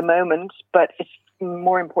happening at the moment, but it's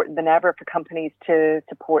more important than ever for companies to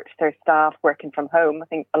support their staff working from home. I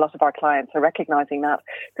think a lot of our clients are recognizing that.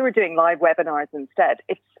 So we're doing live webinars instead.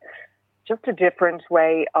 It's just a different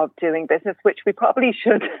way of doing business, which we probably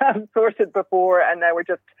should have sorted before, and now we're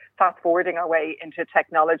just fast-forwarding our way into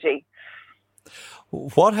technology.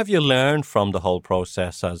 What have you learned from the whole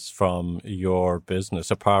process as from your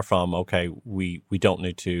business, apart from, okay, we don't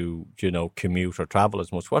need to, commute or travel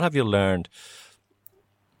as much? What have you learned?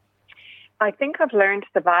 I think I've learned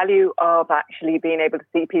the value of actually being able to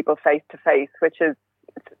see people face to face, which is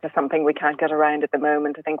just something we can't get around at the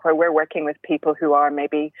moment. I think where we're working with people who are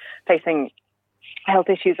maybe facing health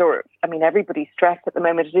issues, or, everybody's stressed at the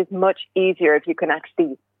moment, it is much easier if you can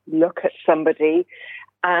actually look at somebody.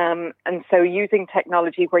 And so using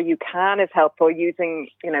technology where you can is helpful. Using,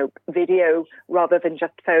 video rather than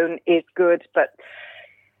just phone is good. But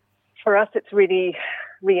for us, it's really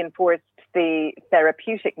reinforced the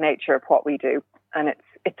therapeutic nature of what we do. And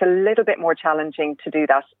it's a little bit more challenging to do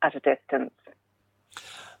that at a distance.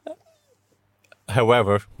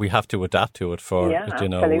 However, we have to adapt to it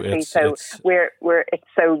absolutely. It's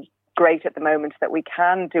so great at the moment that we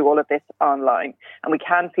can do all of this online, and we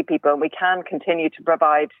can see people, and we can continue to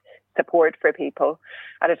provide support for people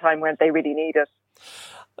at a time when they really need it.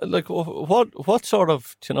 Like, what sort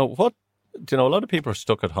of, a lot of people are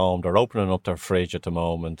stuck at home. They're opening up their fridge at the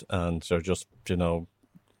moment, and they're just,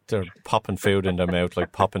 they're popping food in their mouth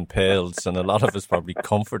like popping pills, and a lot of it's probably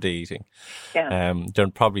comfort eating. Yeah. They're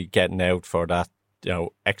probably getting out for that,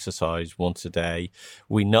 exercise once a day.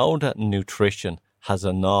 We know that nutrition has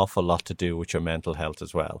an awful lot to do with your mental health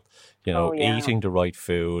as well. Eating the right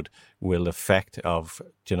food will affect of,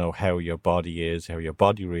 how your body is, how your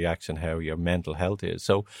body reacts, and how your mental health is.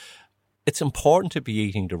 So it's important to be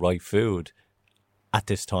eating the right food at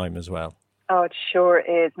this time as well. Oh, it sure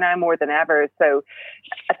is, now more than ever. So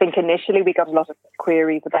I think initially we got a lot of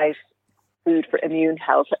queries about food for immune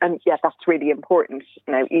health. And yeah, that's really important.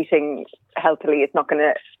 Now, eating healthily is not going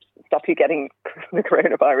to stop you getting the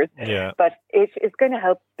coronavirus. Yeah. But it is going to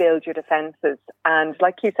help build your defences. And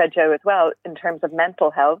like you said, Joe, as well, in terms of mental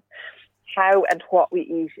health, how and what we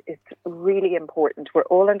eat is really important. We're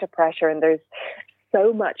all under pressure, and there's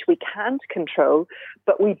so much we can't control,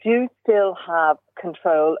 but we do still have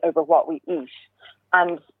control over what we eat.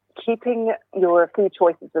 And keeping your food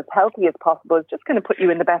choices as healthy as possible is just going to put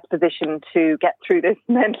you in the best position to get through this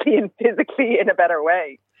mentally and physically in a better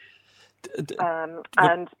way.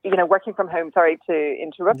 And, working from home, sorry to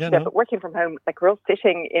interrupt you, but working from home, like, we're all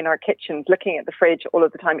sitting in our kitchens looking at the fridge all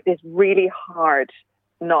of the time. It is really hard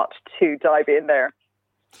not to dive in there.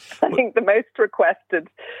 I think the most requested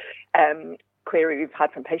query we've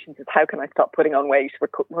had from patients is, how can I stop putting on weight?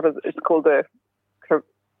 It's called the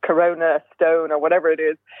Corona Stone or whatever it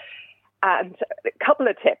is. And a couple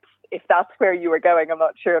of tips, if that's where you were going. I'm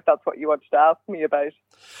not sure if that's what you wanted to ask me about.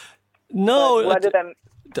 No. One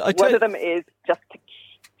of them is just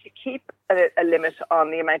to keep a limit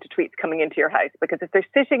on the amount of treats coming into your house, because if they're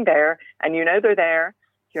sitting there and they're there,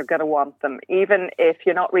 you're going to want them, even if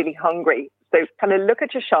you're not really hungry. So kind of look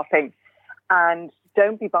at your shopping and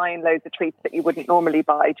don't be buying loads of treats that you wouldn't normally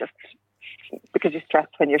buy just because you're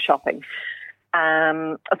stressed when you're shopping.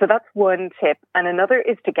 So that's one tip. And another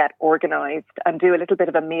is to get organised and do a little bit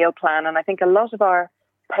of a meal plan. And I think a lot of our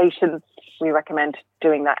patients, we recommend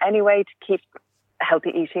doing that anyway to keep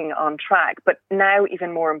healthy eating on track. But now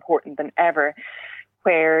even more important than ever,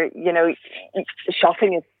 where,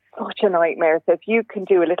 shopping is such a nightmare. So if you can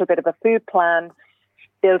do a little bit of a food plan,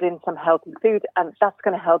 build in some healthy food, and that's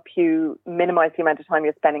going to help you minimise the amount of time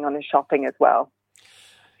you're spending on the shopping as well.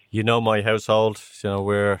 My household,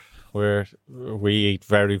 we eat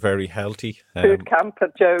very, very healthy. Food camp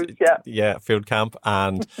at Joe's, yeah. Yeah, food camp,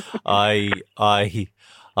 and I've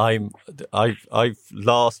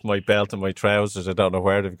lost my belt and my trousers. I don't know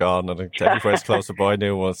where they've gone, and everywhere's close to buy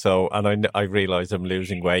new ones. So, and I realise I'm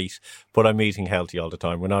losing weight, but I'm eating healthy all the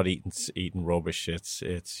time. We're not eating rubbish. It's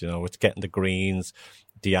it's getting the greens,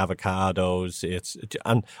 the avocados.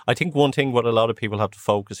 And I think one thing what a lot of people have to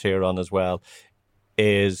focus here on as well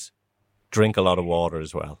is drink a lot of water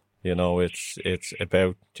as well. It's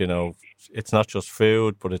about, it's not just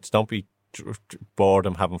food, but it's don't be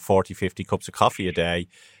boredom having 40, 50 cups of coffee a day,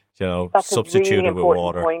 that's substituted a really with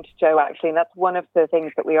water. important point, Joe, actually. And that's one of the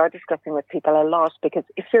things that we are discussing with people a lot, because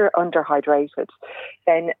if you're underhydrated,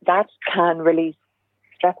 then that can release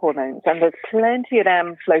stress hormones, and there's plenty of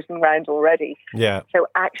them floating around already. Yeah. So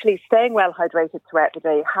actually staying well hydrated throughout the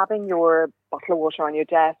day, having your bottle of water on your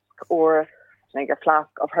desk or your flask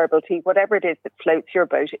of herbal tea, whatever it is that floats your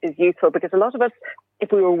boat, is useful, because a lot of us, if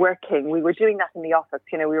we were working, we were doing that in the office.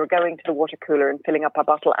 We were going to the water cooler and filling up a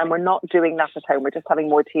bottle, and we're not doing that at home. We're just having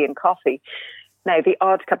more tea and coffee. Now, the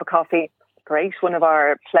odd cup of coffee, great, one of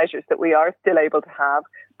our pleasures that we are still able to have,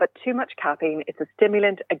 but too much caffeine, it's a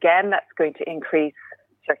stimulant. Again, that's going to increase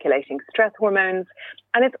circulating stress hormones,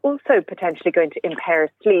 and it's also potentially going to impair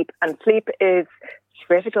sleep, and sleep is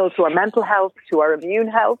critical to our mental health, to our immune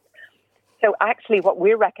health. So actually what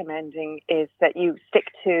we're recommending is that you stick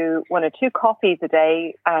to 1 or 2 coffees a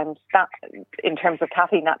day, and that, in terms of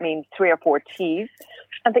caffeine, that means 3 or 4 teas,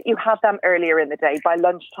 and that you have them earlier in the day, by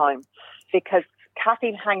lunchtime, because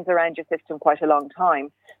caffeine hangs around your system quite a long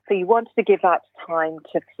time. So you want to give that time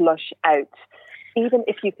to flush out. Even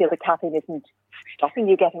if you feel the caffeine isn't stopping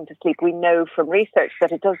you getting to sleep, we know from research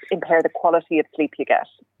that it does impair the quality of sleep you get.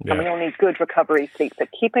 Yeah. And we all need good recovery sleep. So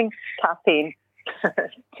keeping caffeine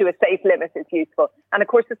to a safe limit is useful. And of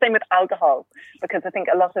course, the same with alcohol, because I think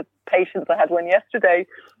a lot of patients, I had one yesterday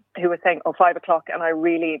who was saying, 5 o'clock and I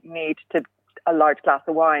really need a large glass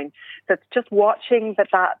of wine. So it's just watching that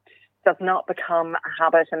does not become a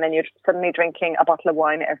habit, and then you're suddenly drinking a bottle of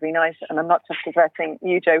wine every night. And I'm not just addressing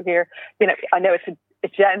you, Joe, here. I know it's a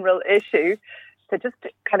general issue. So just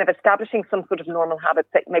kind of establishing some sort of normal habits,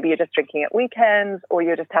 that maybe you're just drinking at weekends, or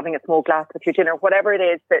you're just having a small glass with your dinner, whatever it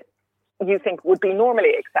is that you think would be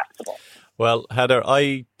normally acceptable. Well, Heather,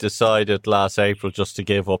 I decided last April just to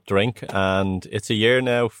give up drink, and it's a year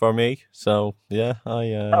now for me. So, yeah,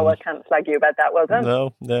 I can't slag you about that. Well done.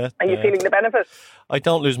 No, yeah. Are you feeling the benefit? I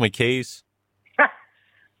don't lose my keys.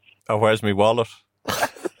 Or where's my wallet?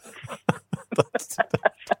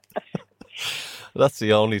 That's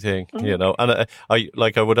the only thing, And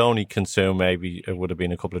I would only consume, maybe it would have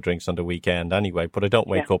been a couple of drinks on the weekend anyway, but I don't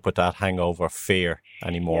wake up with that hangover fear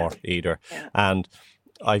anymore either. Yeah. And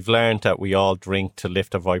I've learned that we all drink to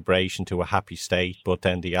lift a vibration to a happy state, but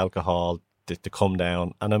then the alcohol to come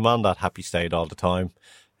down, and I'm on that happy state all the time.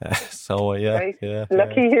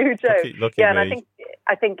 Lucky you, Joe. Lucky and me.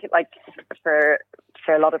 I think like for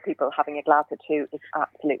a lot of people, having a glass or two is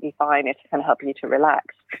absolutely fine. It can help you to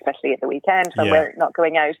relax, especially at the weekend when we're not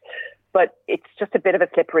going out. But it's just a bit of a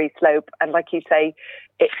slippery slope. And like you say,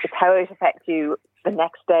 it's how it affects you the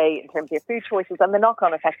next day in terms of your food choices and the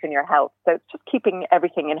knock-on effects on your health. So it's just keeping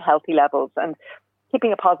everything in healthy levels and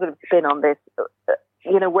keeping a positive spin on this.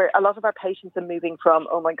 Where a lot of our patients are moving from,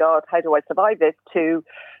 oh my God, how do I survive this, to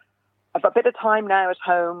I've got a bit of time now at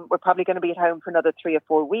home. We're probably going to be at home for another 3 or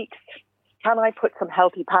 4 weeks. Can I put some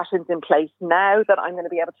healthy patterns in place now that I'm going to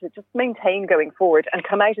be able to just maintain going forward and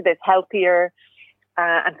come out of this healthier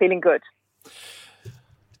and feeling good?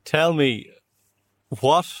 Tell me,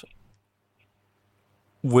 what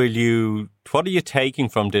are you taking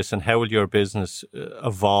from this, and how will your business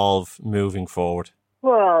evolve moving forward?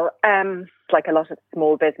 Well, like a lot of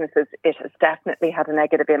small businesses, it has definitely had a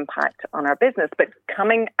negative impact on our business. But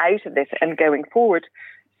coming out of this and going forward,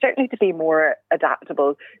 certainly to be more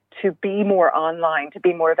adaptable, to be more online, to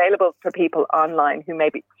be more available for people online who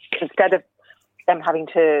maybe, instead of them having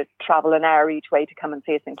to travel an hour each way to come and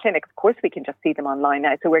see us in clinic, of course we can just see them online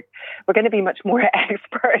now. So we're going to be much more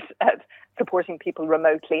expert at supporting people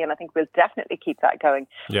remotely, and I think we'll definitely keep that going.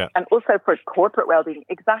 Yeah. And also for corporate wellbeing,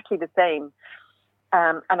 exactly the same.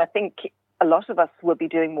 And I think a lot of us will be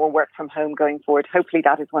doing more work from home going forward. Hopefully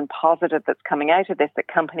that is one positive that's coming out of this, that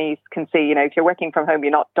companies can see, if you're working from home,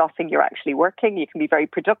 you're not dossing, you're actually working. You can be very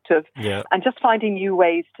productive. Yeah. And just finding new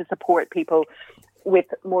ways to support people with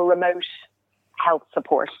more remote health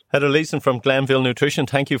support. Heather Leeson from Glenville Nutrition,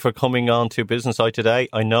 thank you for coming on to Business Eye today.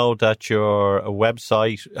 I know that your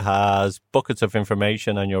website has buckets of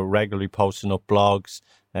information and you're regularly posting up blogs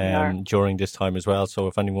during this time as well. So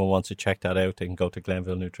if anyone wants to check that out, they can go to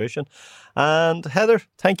Glenville Nutrition. And Heather,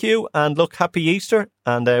 thank you. And look, happy Easter.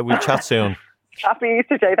 And we'll chat soon. Happy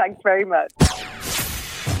Easter, Jay. Thanks very much.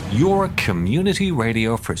 Your community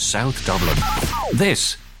radio for South Dublin.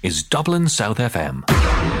 This is Dublin South FM.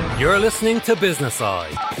 You're listening to Business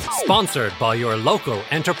Eye, sponsored by your local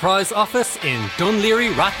enterprise office in Dunleary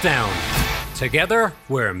Rathdown. Together,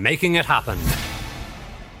 we're making it happen.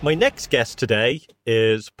 My next guest today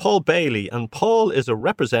is Paul Bailey, and Paul is a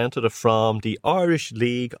representative from the Irish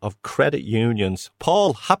League of Credit Unions.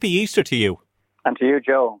 Paul, happy Easter to you. And to you,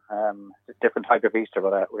 Joe. It's a different type of Easter,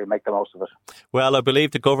 but we make the most of it. Well, I believe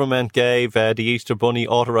the government gave the Easter Bunny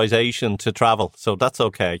authorisation to travel, so that's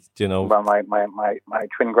okay, you know. Well, my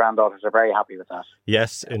twin granddaughters are very happy with that.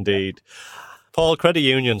 Yes, indeed. Paul, credit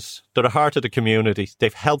unions, they're the heart of the community.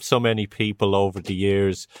 They've helped so many people over the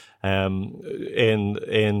years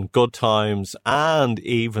in good times and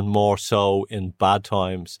even more so in bad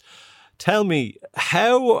times. Tell me,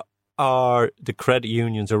 how are the credit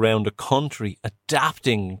unions around the country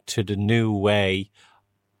adapting to the new way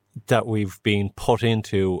that we've been put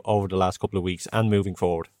into over the last couple of weeks and moving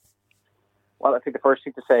forward? Well, I think the first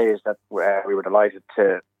thing to say is that we were delighted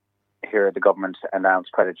to hear the government announce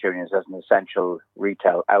credit unions as an essential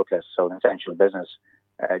retail outlet, so an essential business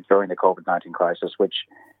during the COVID-19 crisis, which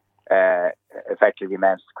effectively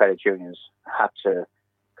meant credit unions had to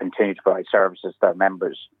continue to provide services to their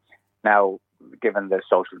members. Now, given the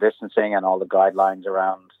social distancing and all the guidelines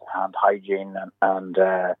around hand hygiene and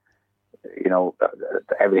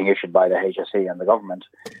everything issued by the HSE and the government,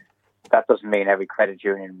 that doesn't mean every credit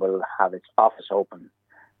union will have its office open,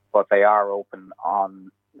 but they are open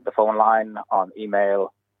on the phone line, on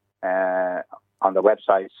email, on the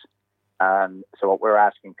websites. And so what we're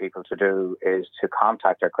asking people to do is to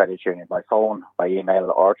contact their credit union by phone, by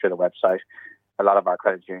email, or through the website. A lot of our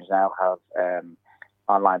credit unions now have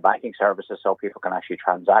online banking services, so people can actually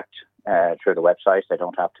transact through the website. They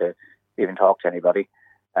don't have to even talk to anybody.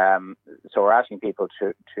 So we're asking people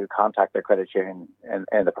to contact their credit union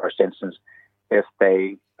in the first instance if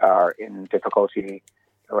they are in difficulty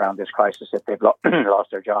around this crisis, if they've lost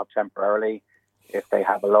their job temporarily, if they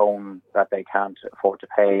have a loan that they can't afford to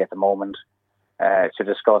pay at the moment, to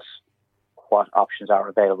discuss what options are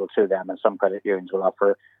available to them. And some credit unions will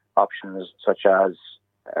offer options such as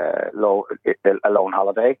a loan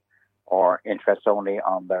holiday or interest only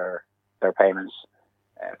on their payments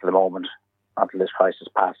for the moment until this crisis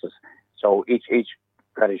passes. So each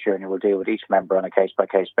credit union will deal with each member on a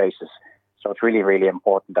case-by-case basis. So it's really, really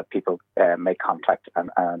important that people make contact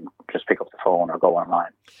and just pick up the phone or go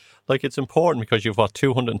online. Like, it's important because you've got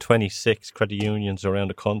 226 credit unions around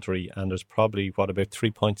the country, and there's probably, about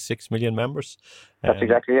 3.6 million members? That's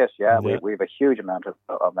exactly it, yeah. We have a huge amount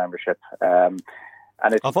of membership.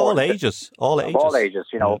 And it's of all ages. Of all ages,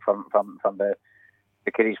 from the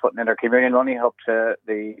kiddies putting in their communion money up to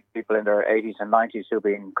the people in their 80s and 90s who've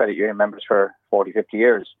been credit union members for 40, 50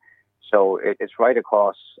 years. So it's right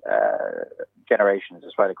across generations,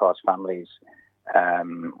 it's right across families.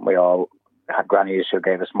 We all had grannies who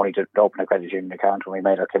gave us money to open a credit union account when we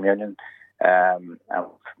made our communion. And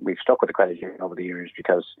we've stuck with the credit union over the years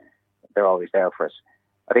because they're always there for us.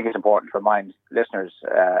 I think it's important to remind listeners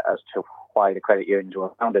as to why the credit unions were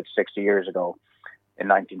founded 60 years ago in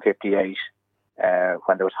 1958,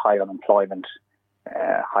 when there was high unemployment,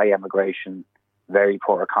 high emigration, very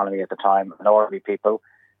poor economy at the time, and ordinary people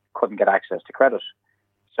couldn't get access to credit.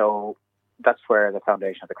 So that's where the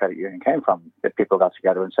foundation of the credit union came from. That people got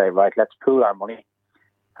together and say, right, let's pool our money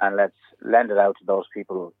and let's lend it out to those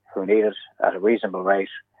people who need it at a reasonable rate,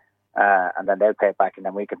 and then they'll pay it back, and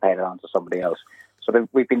then we can pay it on to somebody else. So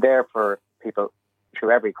we've been there for people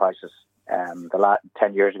through every crisis.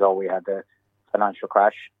 10 years ago, we had the financial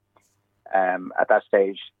crash. At that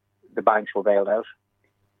stage, the banks were bailed out.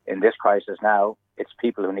 In this crisis now, it's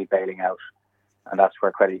people who need bailing out. And that's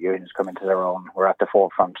where credit unions come into their own. We're at the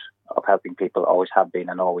forefront of helping people, always have been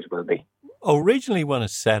and always will be. Originally, when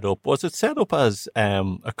it's set up, was it set up as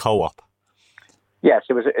a co-op? Yes,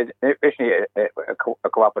 it was originally a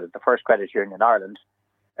cooperative. The first credit union in Ireland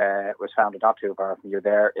was founded not too far from you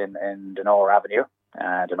there in Denora Avenue.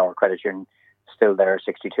 Denora Credit Union, still there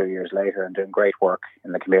 62 years later and doing great work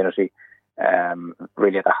in the community.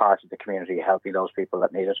 Really at the heart of the community, helping those people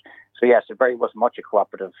that need it. So yes, it very was much a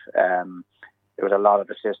cooperative. There was a lot of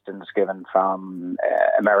assistance given from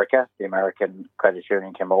America. The American Credit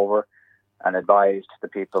Union came over and advised the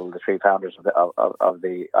people, the three founders of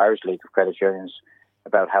the Irish League of Credit Unions,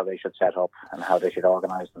 about how they should set up and how they should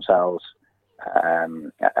organise themselves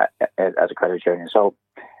as a credit union. So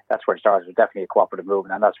that's where it started. It was definitely a cooperative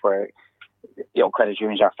movement, and that's where credit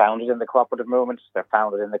unions are founded in the cooperative movement. They're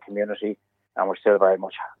founded in the community, and we're still very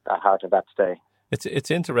much at the heart of that today.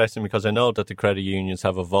 It's interesting because I know that the credit unions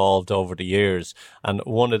have evolved over the years, and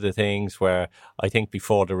one of the things where I think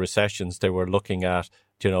before the recessions they were looking at,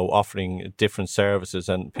 offering different services,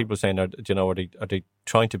 and people saying, are they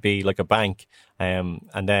trying to be like a bank? And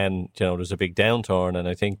then there's a big downturn, and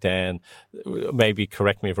I think then, maybe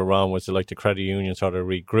correct me if I'm wrong, was it like the credit union sort of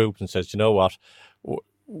regrouped and says, you know what,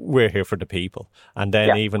 we're here for the people. And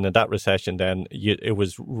then even in that recession, then it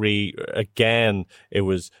was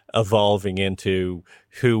evolving into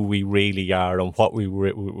who we really are and what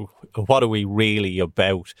are we really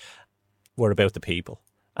about. We're about the people.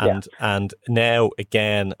 And now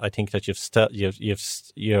again, I think that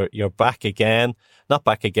you're back again, not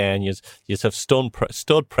back again. You have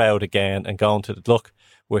stood proud again and gone to look.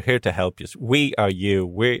 We're here to help you. We are you.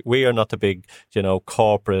 We are not the big,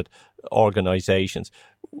 corporate organisations.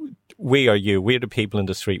 We are you. We're the people in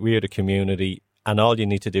the street. We are the community. And all you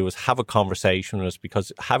need to do is have a conversation with us,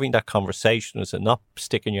 because having that conversation with us and not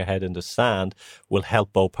sticking your head in the sand will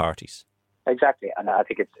help both parties. Exactly. And I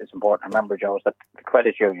think it's important to remember, Joe, that the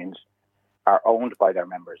credit unions are owned by their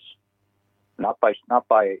members, not by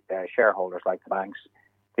shareholders like the banks.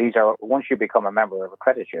 These are, once you become a member of a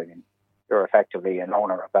credit union, you're effectively an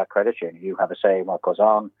owner of that credit union. You have a say in what goes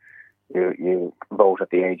on. You vote at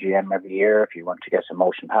the AGM every year if you want to get some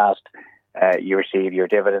motion passed. You receive your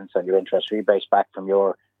dividends and your interest rebates back from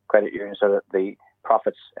your credit union, so that the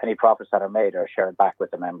profits, any profits that are made, are shared back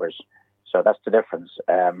with the members. So that's the difference.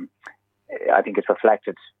 I think it's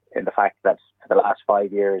reflected in the fact that for the last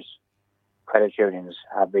 5 years, credit unions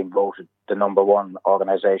have been voted the number one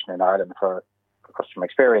organisation in Ireland for customer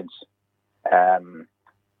experience. And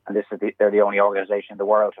they're the only organisation in the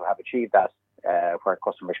world to have achieved that, where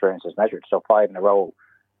customer experience is measured. So 5 in a row.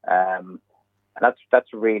 And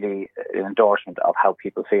that's really an endorsement of how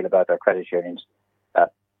people feel about their credit unions.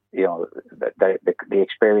 That, the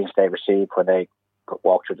experience they receive when they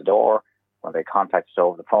walk through the door, when they contact us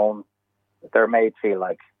over the phone, they're made feel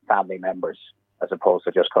like family members as opposed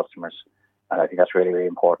to just customers. And I think that's really, really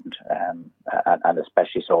important, and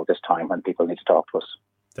especially so at this time when people need to talk to us.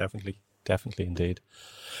 Definitely indeed.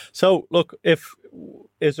 So, look, is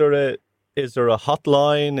there a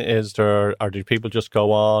hotline? Or do people just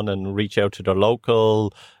go on and reach out to their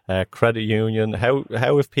local credit union? How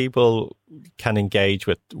if people can engage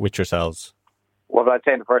with yourselves? Well, I'd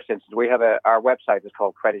say in the first instance, we have our website is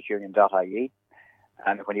called creditunion.ie.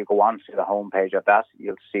 And when you go on to the homepage of that,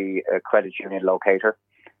 you'll see a credit union locator.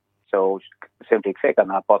 So simply click on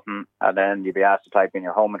that button, and then you'll be asked to type in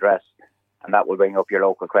your home address, and that will bring up your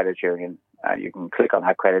local credit union. And you can click on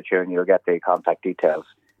that credit union, you'll get the contact details.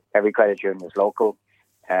 Every credit union is local.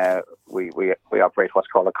 We operate what's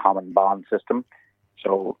called a common bond system.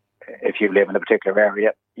 So if you live in a particular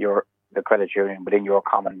area, the credit union within your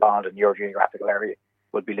common bond in your geographical area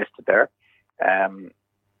would be listed there.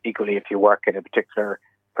 Equally, if you work in a particular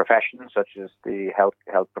profession, such as the health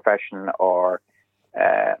profession or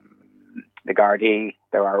the Gardaí,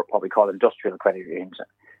 there are what we call industrial credit unions.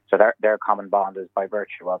 So their common bond is by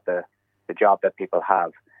virtue of the job that people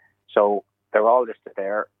have. So they're all listed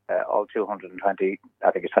there, all 220,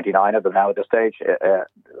 I think it's 29 of them now at this stage,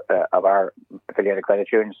 of our affiliated credit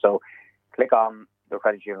unions. So click on the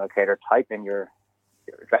credit union locator, type in your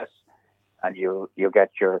address, and you'll get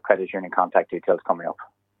your credit union contact details coming up.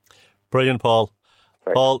 Brilliant, Paul.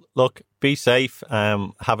 Great. Paul, look, be safe.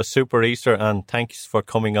 Have a super Easter, and thanks for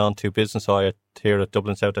coming on to Business Eye here at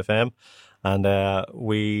Dublin South FM. And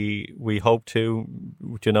we hope to,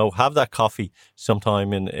 have that coffee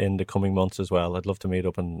sometime in the coming months as well. I'd love to meet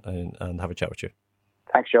up and have a chat with you.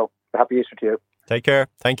 Thanks, Joe. Happy Easter to you. Take care.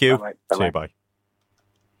 Thank you. Bye-bye. See you. Bye.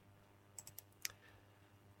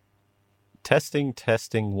 Testing.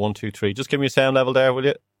 1, 2, 3. Just give me a sound level there, will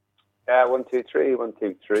you? 1, 2, 3. 1,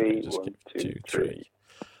 2, 3. 1, 2, 3.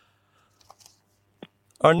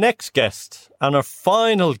 Our next guest and our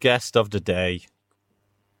final guest of the day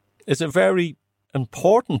is a very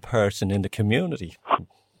important person in the community.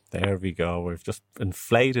 There we go. We've just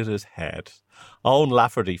inflated his head. Owen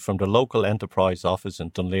Lafferty from the local enterprise office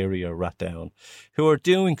in Dún Laoghaire or Rathdown, who are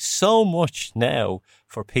doing so much now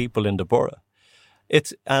for people in the borough.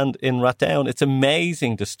 And in Rathdown, it's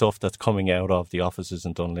amazing the stuff that's coming out of the offices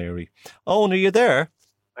in Dún Laoghaire. Owen, are you there?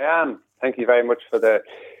 I am. Thank you very much for the.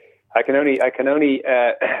 I can only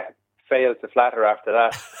fail to flatter after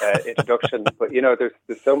that introduction. But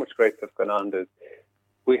there's so much great stuff going on.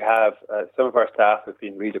 We have some of our staff have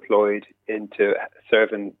been redeployed into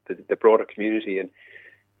serving the broader community, and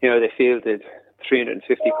they fielded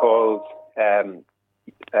 350 calls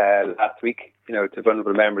last week to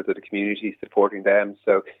vulnerable members of the community, supporting them.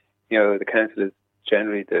 So, the council is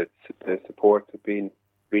generally the supports have been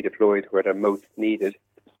redeployed where they're most needed.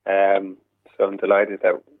 So I'm delighted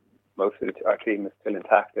that most of our team is still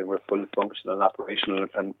intact and we're fully functional and operational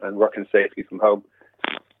and working safely from home.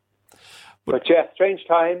 But yeah, strange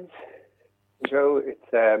times, Joe.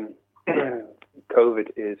 It's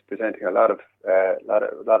COVID is presenting a lot of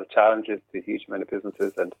challenges to a huge amount of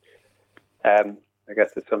businesses, and I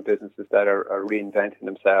guess there's some businesses that are reinventing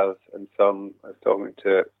themselves, and some. I was talking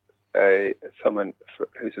to someone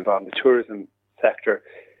who's involved in the tourism sector.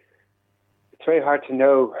 It's very hard to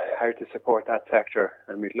know how to support that sector,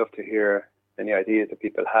 and we'd love to hear any ideas that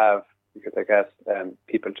people have, because I guess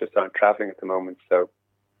people just aren't travelling at the moment. So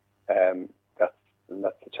that's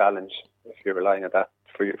the challenge if you're relying on that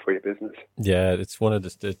for your business. Yeah, it's one of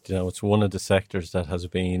the sectors that has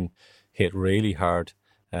been hit really hard.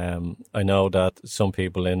 I know that some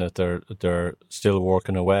people in it they're still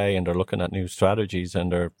working away and they're looking at new strategies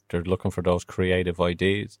and they're looking for those creative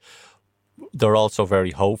ideas. They're also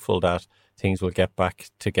very hopeful that things will get back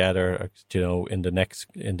together, in the next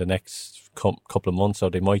couple of months. So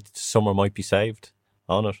summer might be saved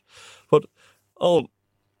on it. But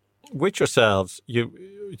with yourselves,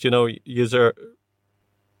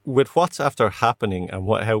 with what's after happening and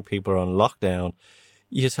how people are on lockdown,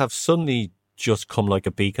 you have suddenly just come like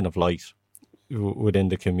a beacon of light within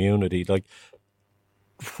the community. I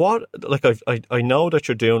know that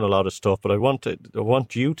you're doing a lot of stuff, but I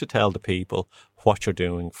want you to tell the people what you're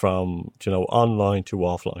doing from, online to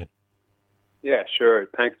offline. Yeah, sure.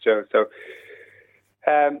 Thanks, Joe. So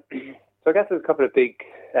I guess there's a couple of big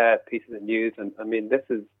pieces of news, and I mean, this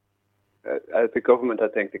is as the government. I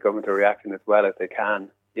think the government are reacting as well as they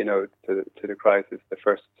can, to the crisis. The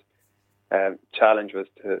first challenge was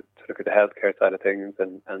to look at the healthcare side of things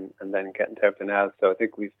and then get into everything else. So I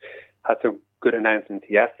think we've had some good announcements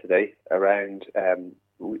yesterday around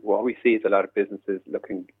what we see is a lot of businesses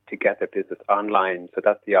looking to get their business online. So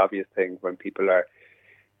that's the obvious thing when people are,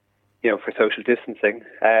 for social distancing.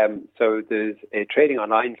 So there's a trading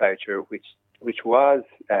online voucher, which was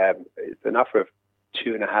it's an offer of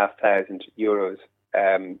 €2,500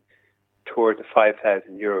 towards a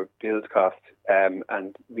 €5,000 build cost,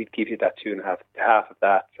 and we'd give you that half of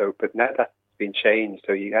that. So, but now that's been changed,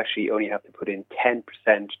 so you actually only have to put in 10%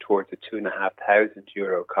 towards the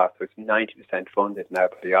 €2,500 cost. So it's 90% funded now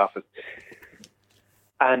by the office,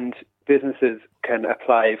 and businesses can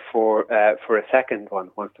apply for a second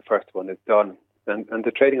one once the first one is done. And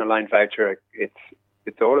the trading online voucher,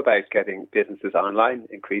 it's all about getting businesses online,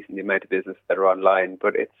 increasing the amount of business that are online.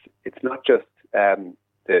 But it's not just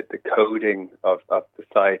the coding of the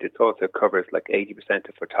site. It also covers like 80%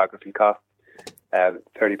 of photography costs,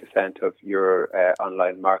 30% of your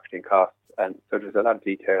online marketing costs, and so there's a lot of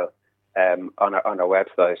detail on our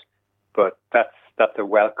website. But that's a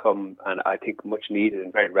welcome and I think much needed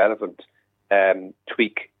and very relevant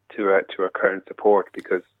tweak to our current support,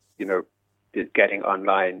 because getting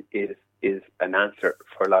online is an answer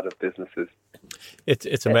for a lot of businesses.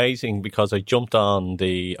 It's amazing, because I jumped on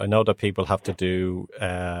I know that people have to do,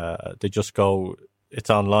 they just go, it's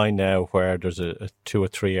online now, where there's a 2 or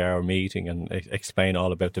 3 hour meeting and explain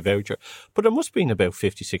all about the voucher. But there must have been about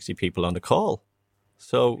 50, 60 people on the call.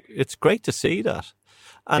 So it's great to see that.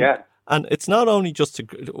 And it's not only just,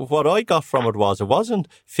 what I got from it wasn't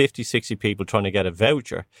 50, 60 people trying to get a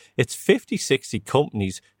voucher. It's 50, 60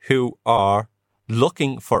 companies who are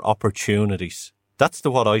looking for opportunities. That's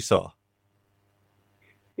what I saw.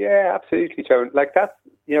 Yeah, absolutely, Joe. Like that,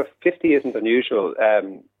 50 isn't unusual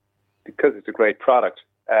because it's a great product.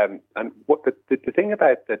 And what the thing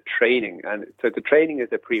about the training, and so the training is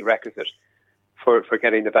a prerequisite for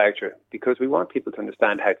getting the voucher, because we want people to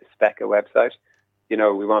understand how to spec a website.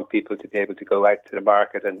 We want people to be able to go out to the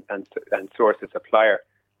market and source a supplier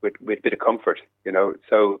with a bit of comfort.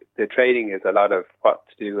 So the training is a lot of what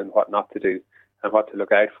to do and what not to do and what to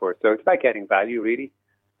look out for. So it's about getting value, really.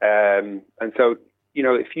 And so,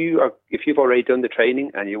 if you've already done the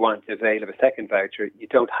training and you want to avail of a second voucher, you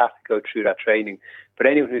don't have to go through that training. But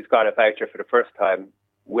anyone who's got a voucher for the first time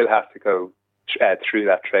will have to go through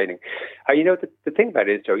that training. The thing about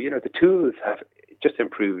it is, Joe, the tools have just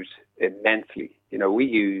improved immensely. We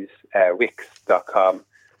use Wix.com,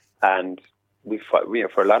 and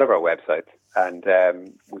for a lot of our websites, and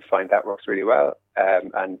we find that works really well.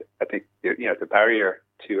 And I think the barrier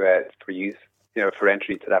to for use, for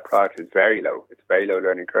entry to that product is very low. It's a very low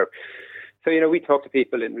learning curve. So we talk to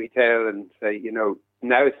people in retail and say,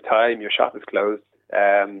 now it's time. Your shop is closed.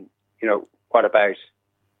 What about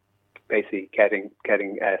basically getting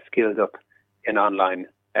skills up in online?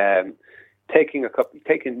 taking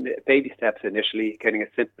baby steps initially, getting a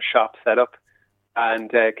simple shop set up,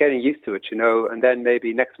 and getting used to it, and then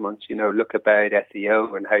maybe next month, look about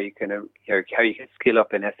SEO and how you can skill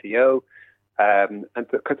up in SEO, and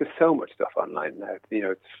because there's so much stuff online now,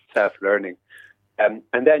 it's self-learning, and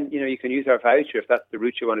then you can use our voucher if that's the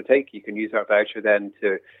route you want to take. You can use our voucher then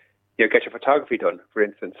to get your photography done, for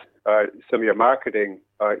instance, or some of your marketing,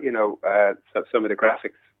 or some of the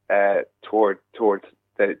graphics towards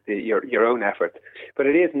your own effort. But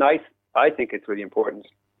it is nice. I think it's really important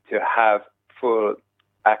to have full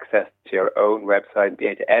access to your own website and be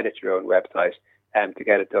able to edit your own website and to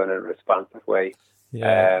get it done in a responsive way.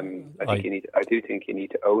 Yeah, I do think you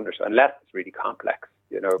need to own it, unless it's really complex.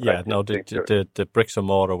 The bricks and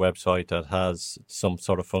mortar website that has some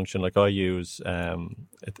sort of function, like I use a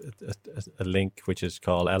link which is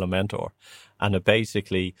called Elementor, and it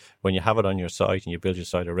basically, when you have it on your site and you build your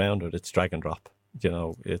site around it, it's drag and drop. You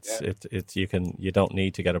don't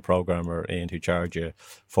need to get a programmer in to charge you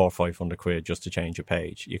 £400 or £500 just to change a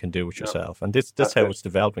page. You can do it yourself, and that's how it's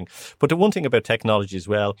developing. But the one thing about technology as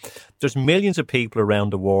well, there's millions of people around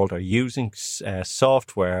the world are using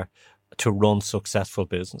software to run successful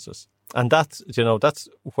businesses, and that's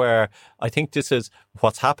where I think this is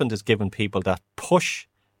what's happened, is given people that push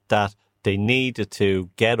that they needed to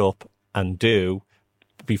get up and do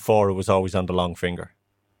before it was always on the long finger.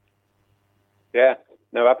 Yeah,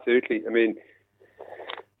 no, absolutely. I mean,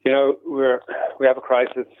 we have a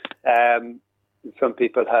crisis. Some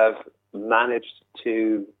people have managed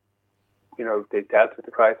to, they've dealt with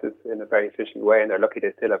the crisis in a very efficient way, and they're lucky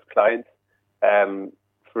they still have clients.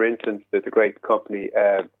 For instance, there's a great company,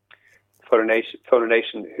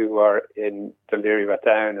 Phononation, who are in Dún Laoghaire,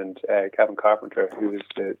 Rathdown, and Gavin Carpenter, who is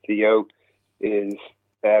the CEO,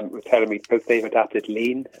 was telling me, because they've adapted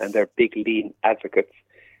Lean and they're big Lean advocates,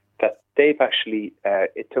 that they've actually,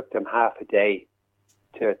 it took them half a day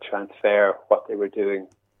to transfer what they were doing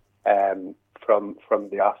from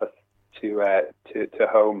the office to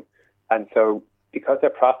home. And so, because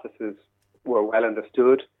their processes were well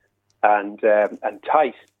understood and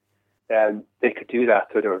tight, they could do that.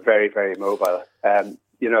 So they were very, very mobile.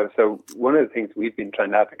 So one of the things we've been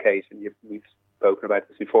trying to advocate, and we've spoken about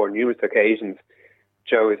this before on numerous occasions,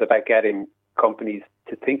 Joe, is about getting companies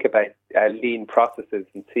to think about lean processes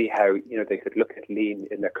and see how they could look at lean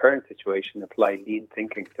in their current situation, apply lean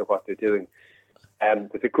thinking to what they're doing.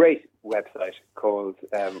 There's a great website called,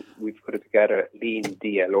 we've put it together,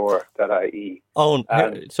 leandlr.ie. Oh,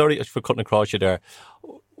 sorry for cutting across you there.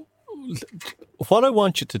 What I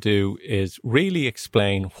want you to do is really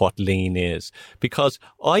explain what lean is, because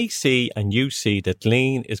I see and you see that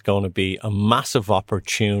lean is going to be a massive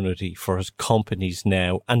opportunity for companies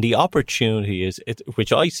now. And the opportunity is,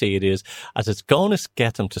 which I see it is, as it's going to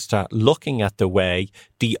get them to start looking at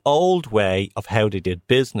the old way of how they did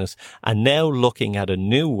business, and now looking at a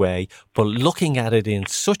new way, but looking at it in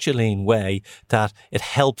such a lean way that it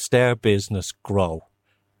helps their business grow.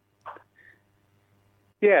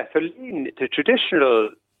 Yeah, so lean, the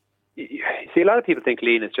traditional, you see, a lot of people think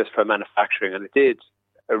lean is just for manufacturing, and it did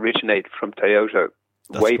originate from Toyota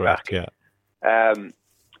way back. Yeah.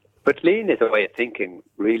 But lean is a way of thinking,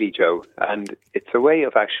 really, Joe, and it's a way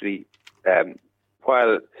of actually,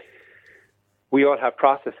 while we all have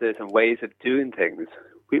processes and ways of doing things,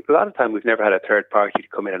 a lot of time we've never had a third party to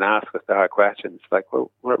come in and ask us the hard questions, like,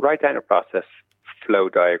 well, write down a process flow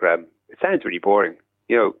diagram. It sounds really boring,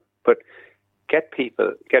 but get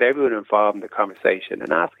everyone involved in the conversation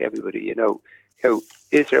and ask everybody, is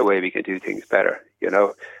there a way we can do things better?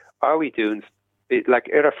 Are we doing, are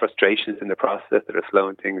there frustrations in the process that are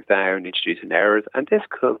slowing things down, introducing errors? And this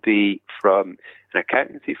could be from an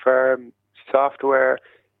accountancy firm, software,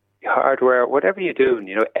 hardware, whatever you're doing,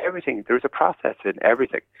 everything, there's a process in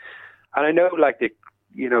everything. And I know, it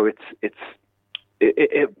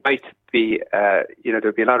might be,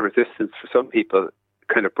 there'll be a lot of resistance for some people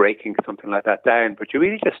kind of breaking something like that down, but you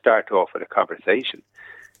really just start off with a conversation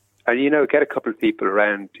and, get a couple of people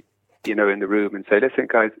around, in the room and say, listen,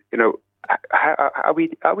 guys, how are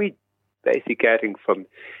we basically getting from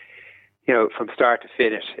start to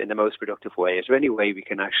finish in the most productive way? Is there any way we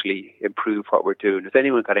can actually improve what we're doing? Has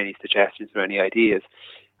anyone got any suggestions or any ideas?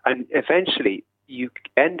 And eventually you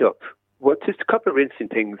end up, just a couple of rinsing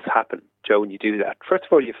things happen, Joe, when you do that. First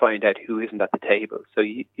of all, you find out who isn't at the table. So,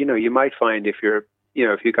 you might find if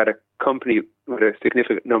you've got a company with a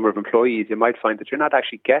significant number of employees, you might find that you're not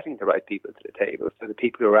actually getting the right people to the table. So the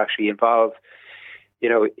people who are actually involved,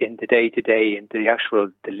 in the day-to-day, in the actual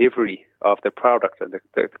delivery of the product and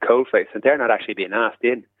the coalface, and they're not actually being asked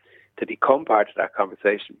in to become part of that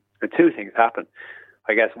conversation. And two things happen.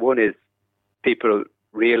 I guess one is people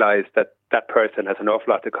realise that that person has an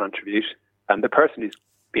awful lot to contribute, and the person who's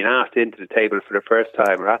been asked into the table for the first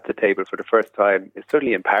time or at the table for the first time is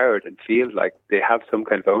suddenly empowered and feels like they have some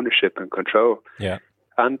kind of ownership and control. Yeah.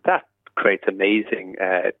 And that creates amazing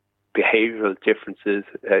behavioural differences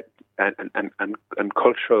and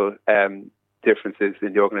cultural differences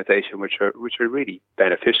in the organisation, which are really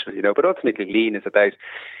beneficial, But ultimately, lean is about,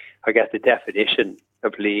 I guess, the definition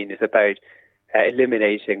of lean is about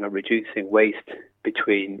eliminating or reducing waste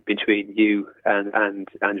between you and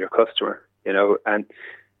your customer, and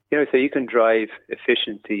so you can drive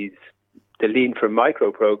efficiencies. The Lean for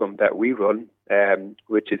Micro program that we run,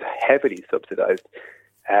 which is heavily subsidised,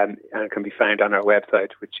 and it can be found on our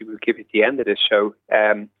website, which we will give you at the end of this show,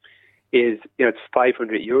 is it's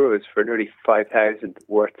 €500 for nearly 5,000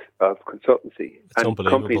 worth of consultancy. It's and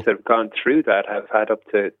companies that have gone through that have had up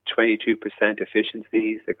to 22%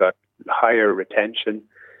 efficiencies. They've got higher retention,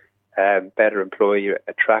 better employee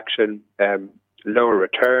attraction, lower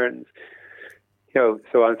returns, so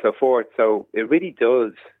on and so forth. So it really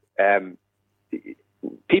does.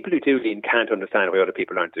 People who do lean can't understand why other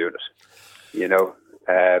people aren't doing it,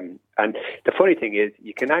 and the funny thing is,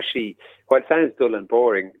 you can actually, while it sounds dull and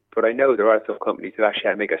boring, but I know there are some companies who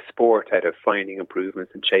actually make a sport out of finding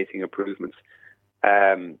improvements and chasing improvements.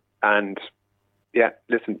 And yeah,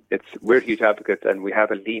 listen, we're huge advocates, and we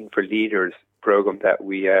have a Lean for Leaders program that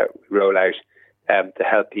we roll out to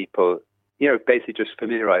help people, basically just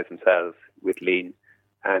familiarise themselves with lean.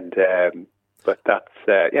 And but that's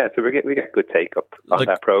so we get good take up on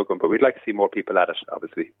that program, but we'd like to see more people at it,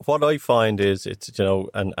 obviously. What I find is it's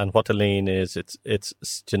and what the lean is, it's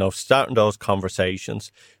starting those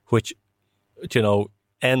conversations, which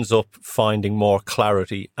ends up finding more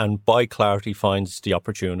clarity, and by clarity finds the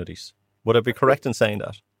opportunities. Would I be correct in saying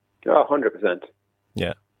that? Oh, 100%.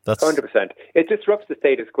 Yeah, that's 100%. It disrupts the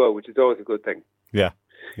status quo, which is always a good thing. Yeah.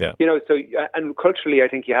 So and culturally, I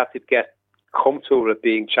think you have to get comfortable with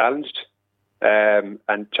being challenged.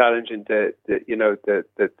 And challenging the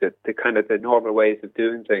kind of the normal ways of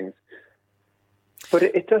doing things, but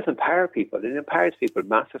it does empower people. It empowers people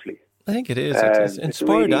massively. I think it is. It's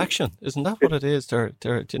inspired really, action, isn't that what it is?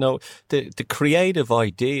 The creative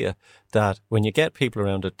idea that when you get people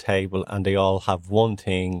around a table and they all have one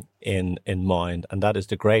thing in mind, and that is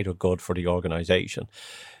the greater good for the organisation,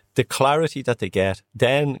 the clarity that they get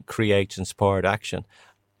then creates inspired action.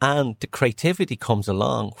 And the creativity comes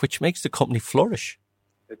along, which makes the company flourish.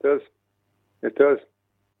 It does.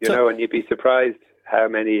 And you'd be surprised how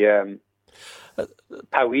many,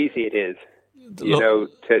 how easy it is,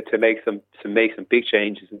 to make some big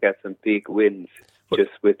changes and get some big wins just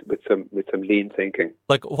with some lean thinking.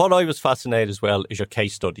 Like what I was fascinated as well is your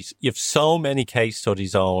case studies. You have so many case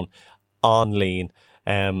studies on lean.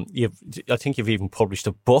 I think you've even published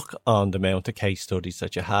a book on the amount of case studies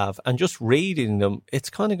that you have, and just reading them, it's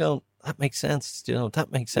kind of going, that makes sense. That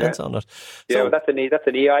makes sense on it. Yeah, well, that's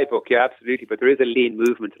an EI book. Yeah, absolutely. But there is a lean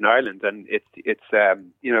movement in Ireland, and it's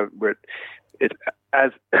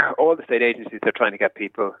as all the state agencies are trying to get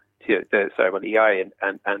people to EI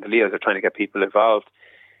and the LEOs are trying to get people involved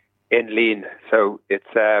in lean. So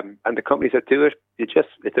it's and the companies that do it,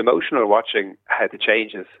 it's emotional watching how the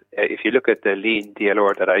changes. If you look at the lean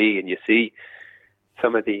DLR.ie and you see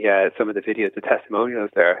some of the videos, the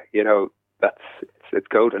testimonials there, it's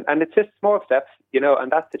golden. And it's just small steps,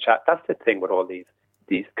 and that's the thing with all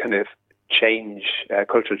these kind of change,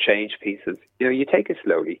 cultural change pieces. You take it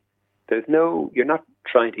slowly. You're not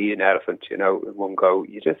trying to eat an elephant, in one go.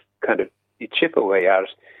 You just you chip away at it,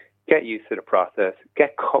 get used to the process,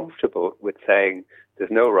 get comfortable with saying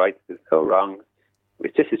there's no right, there's no wrong.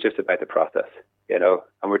 This is just about the process, and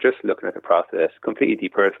we're just looking at the process, completely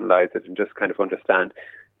depersonalize it, and just kind of understand,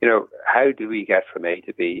 how do we get from A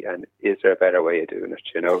to B, and is there a better way of doing it,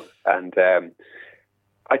 And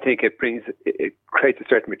I think it creates a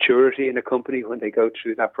certain maturity in a company when they go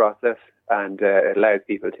through that process, and it allows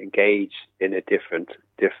people to engage in a different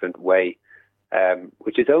way,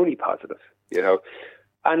 which is only positive,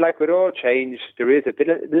 And like with all change, there is a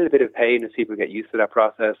little bit of pain as people get used to that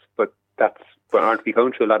process, but aren't we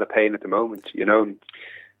going through a lot of pain at the moment? You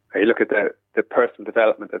look at the personal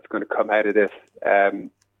development that's going to come out of this.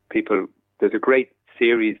 There's a great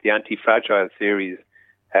series, the Anti-Fragile series,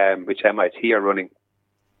 which MIT are running,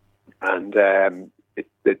 and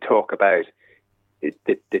they talk about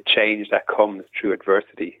the change that comes through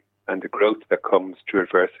adversity and the growth that comes through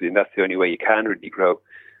adversity, and that's the only way you can really grow.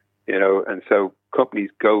 And so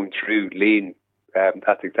companies going through lean,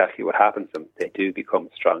 that's exactly what happens to them. They do become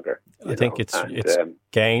stronger. I think it's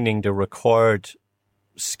gaining the required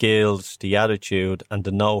skills, the attitude, and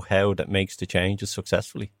the know-how that makes the changes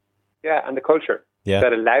successfully. Yeah, and the culture.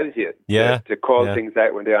 that allows you to call things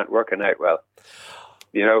out when they aren't working out well.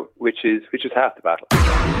 You know, which is half the battle.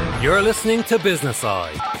 You're listening to Business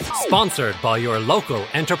Eye, sponsored by your local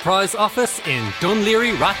enterprise office in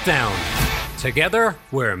Dunleary Rathdown. Together,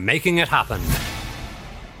 we're making it happen.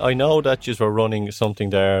 I know that you were running something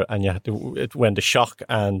there, and you had to, when the shock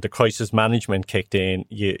and the crisis management kicked in,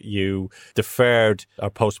 you deferred or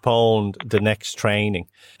postponed the next training.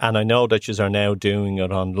 And I know that you are now doing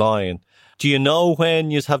it online. Do you know when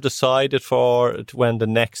you have decided for when the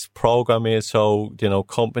next program is? So, you know,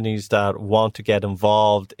 companies that want to get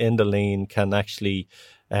involved in the lean can actually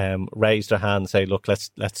raise their hand and say, look, let's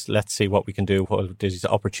see what we can do while these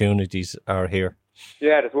opportunities are here.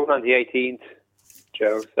 Yeah, there's one on the 18th,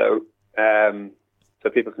 Joe. So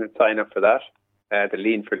people can sign up for that. The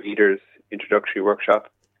Lean for Leaders introductory workshop.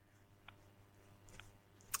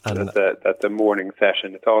 And that's a morning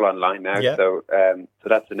session. It's all online now, so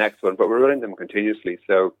that's the next one. But we're running them continuously.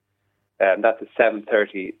 So that's at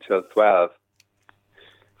 7:30 till 12.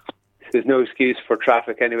 There's no excuse for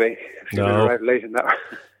traffic anyway. If you're arrive late in that.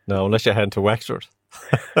 No, unless you're heading to Wexford.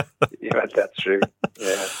 Yeah, that's true.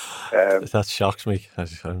 Yeah, that shocks me.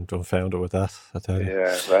 I'm dumbfounded with that, I tell you.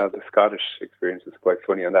 Yeah, well, the Scottish experience was quite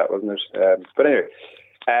funny on that, wasn't it? But anyway,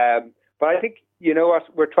 but I think, you know what,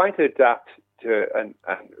 we're trying to adapt to, and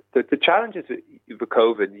the challenges with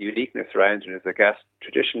COVID, the uniqueness around it is, I guess,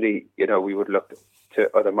 traditionally, you know, we would look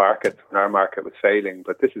to other markets when our market was failing,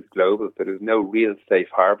 but this is global, so there's no real safe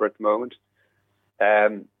harbour at the moment.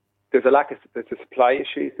 There's a supply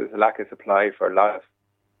issue. There's a lack of supply for a lot of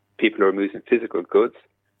people who are moving physical goods.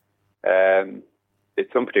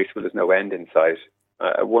 It's unpredictable. There's no end in sight.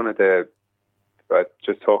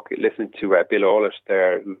 Listening to Bill Aulett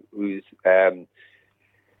there,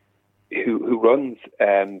 who runs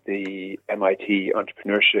the MIT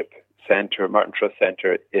Entrepreneurship Center, Martin Trust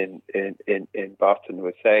Center in Boston,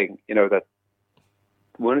 was saying, you know, that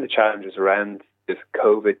one of the challenges around this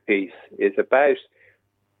COVID piece is about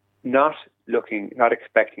not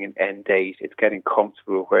expecting an end date. It's getting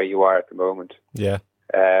comfortable where you are at the moment. Yeah.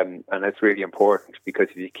 And that's really important, because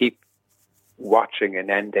if you keep watching an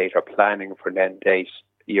end date or planning for an end date,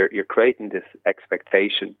 you're creating this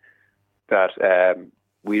expectation that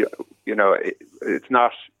it's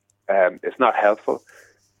not helpful.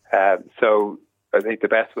 So I think the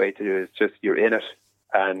best way to do it is just you're in it,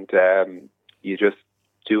 and you just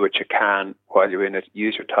do what you can while you're in it.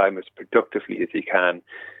 Use your time as productively as you can.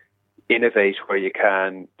 Innovate where you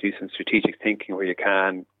can. Do some strategic thinking where you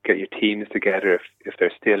can. Get your teams together if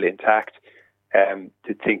they're still intact,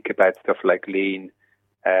 to think about stuff like lean.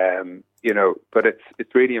 But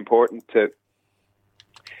it's really important to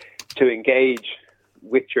engage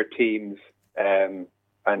with your teams, and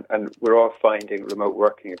we're all finding remote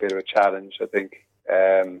working a bit of a challenge. I think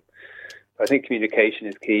communication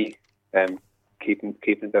is key,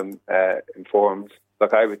 keeping them informed.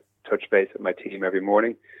 Like, I would touch base with my team every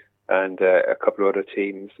morning, and a couple of other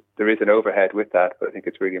teams. There is an overhead with that, but I think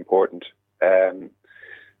it's really important. And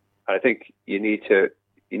I think you need to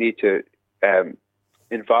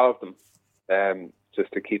involve them,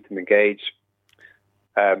 just to keep them engaged,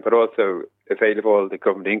 but also avail all the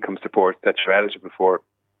government income support that you're eligible for.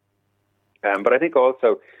 But I think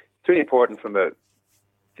also it's really important from a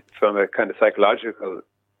kind of psychological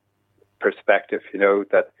perspective,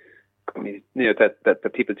 that that the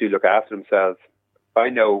people do look after themselves. I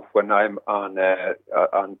know when I'm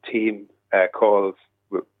on team calls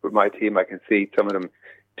with my team, I can see some of them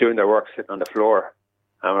doing their work sitting on the floor.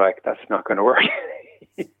 I'm like, that's not going to work.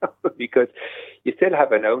 Because you still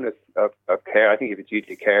have an onus of care. I think you have a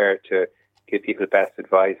duty of care to give people the best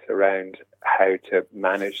advice around how to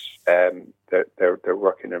manage their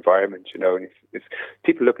working environment. And if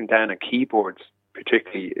people looking down on keyboards,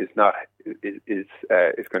 particularly, is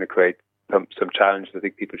going to create some challenges. I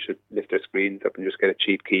think people should lift their screens up and just get a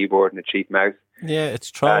cheap keyboard and a cheap mouse. Yeah, it's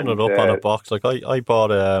throwing it up on a box. Like I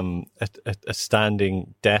bought a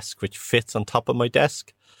standing desk which fits on top of my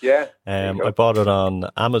desk. Yeah. I bought it on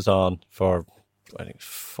Amazon for, I think,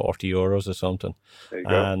 €40 or something. There you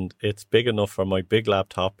go. And it's big enough for my big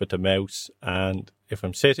laptop with the mouse. And if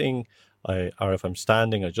I'm sitting, or if I'm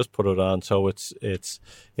standing, I just put it on. So it's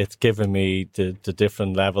giving me the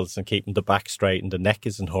different levels and keeping the back straight, and the neck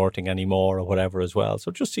isn't hurting anymore or whatever as well.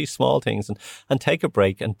 So just these small things, and take a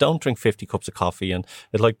break, and don't drink 50 cups of coffee. And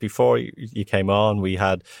it's like before you came on, we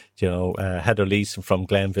had, Heather Leeson from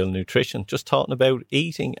Glenville Nutrition just talking about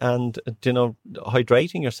eating and,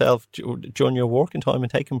 hydrating yourself during your working time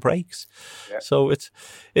and taking breaks. Yeah. So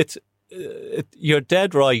you're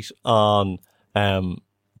dead right on,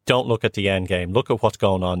 don't look at the end game. Look at what's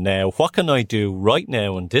going on now. What can I do right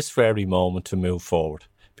now in this very moment to move forward?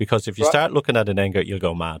 Because if you start looking at an end game, you'll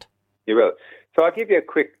go mad. You will. So I'll give you a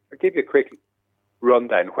quick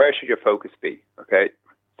rundown. Where should your focus be? Okay.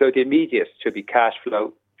 So the immediate should be cash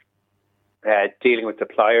flow, dealing with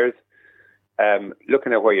suppliers,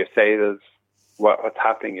 looking at where your sales, what's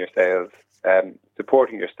happening in your sales,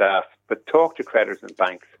 supporting your staff, but talk to creditors and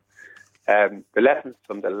banks. The lessons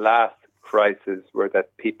from the last crisis were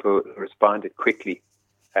that people who responded quickly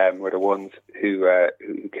were the ones who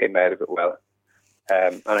came out of it well.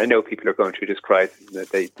 And I know people are going through this crisis, and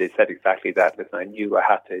they said exactly that. Listen, I knew I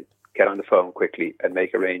had to get on the phone quickly and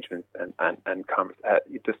make arrangements and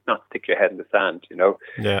just not stick your head in the sand, you know.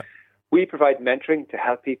 Yeah. We provide mentoring to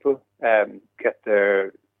help people get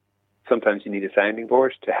their. Sometimes you need a sounding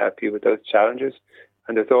board to help you with those challenges.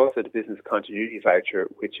 And there's also the business continuity voucher,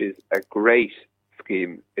 which is a great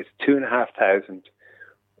scheme. It's €2,500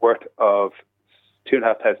 worth of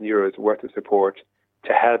support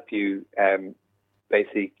to help you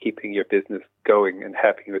basically keeping your business going and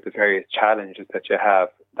helping you with the various challenges that you have.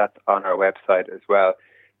 That's on our website as well.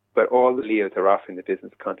 But all the LEOs are offering the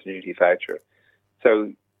business continuity voucher.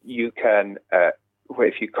 So you can,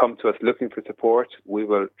 if you come to us looking for support, we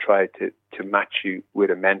will try to match you with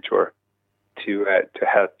a mentor to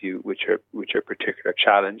help you with your particular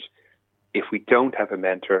challenge. If we don't have a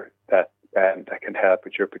mentor that can help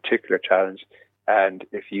with your particular challenge, and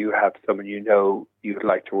if you have someone you know you would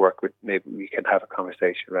like to work with, maybe we can have a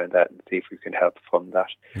conversation around that and see if we can help fund that.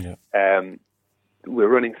 Yeah. We're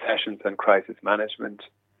running sessions on crisis management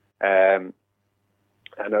and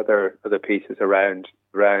other pieces around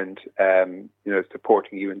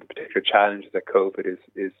supporting you in the particular challenges that COVID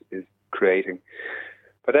is creating.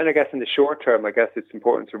 But then I guess in the short term, I guess it's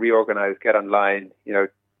important to reorganize, get online,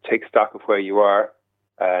 take stock of where you are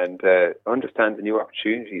and understand the new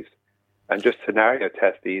opportunities and just scenario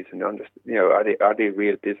test these and understand, are they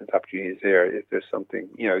real business opportunities there? Is there something,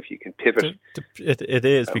 if you can pivot? It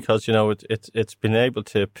is because, it's been able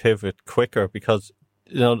to pivot quicker because,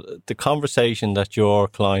 the conversation that your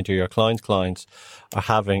client or your client's clients are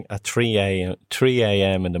having at 3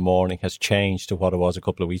 a.m. in the morning has changed to what it was a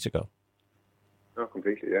couple of weeks ago. Oh,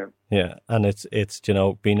 completely, yeah. Yeah, and it's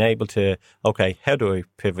being able to, okay, how do I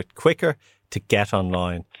pivot quicker to get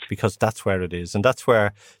online? Because that's where it is. And that's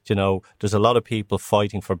where, there's a lot of people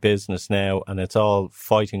fighting for business now and it's all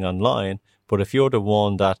fighting online. But if you're the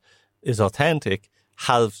one that is authentic,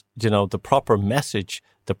 has, the proper message,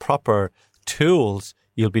 the proper tools,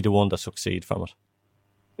 you'll be the one that succeed from it.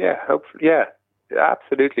 Yeah, hopefully. Yeah,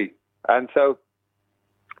 absolutely. And so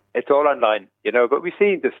it's all online, but we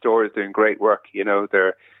see the stores doing great work.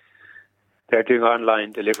 They're doing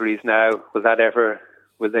online deliveries now. Will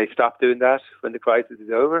they stop doing that when the crisis is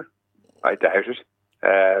over? I doubt it.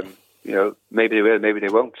 Maybe they will, maybe they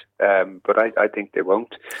won't. But I think they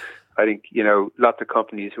won't. I think, lots of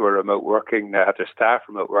companies who are remote working now have their staff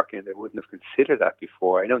remote working. They wouldn't have considered that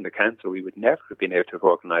before. I know in the council we would never have been able to have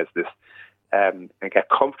organised this and get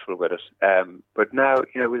comfortable with it. But now,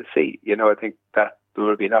 we'll see. I think that there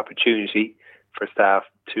will be an opportunity for staff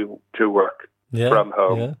to work from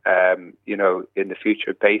home, in the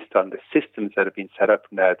future based on the systems that have been set up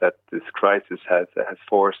now that this crisis has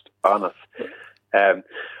forced on us.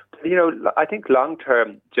 I think long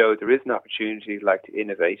term, Joe, there is an opportunity to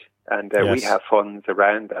innovate, and we have funds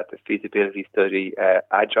around that. The feasibility study,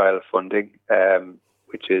 agile funding,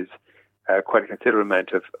 which is quite a considerable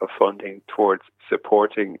amount of funding towards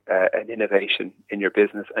supporting an innovation in your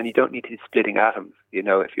business. And you don't need to be splitting atoms.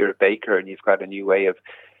 If you're a baker and you've got a new way of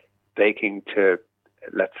baking to,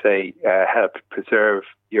 let's say, help preserve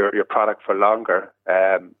your product for longer,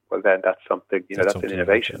 well, then that's something, that's an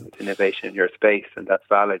innovation. It's innovation in your space, and that's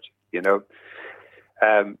valid,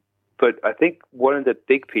 But I think one of the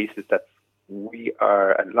big pieces that we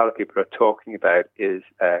are, and a lot of people are talking about, is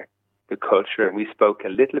the culture. And we spoke a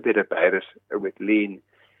little bit about it with Lean.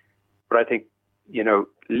 But I think,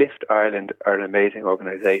 Lift Ireland are an amazing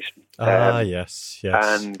organisation. Yes.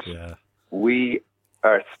 And we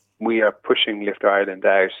are pushing Lift Ireland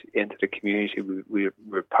out into the community.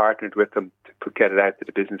 We're partnered with them to get it out to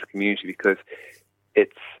the business community because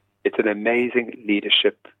it's an amazing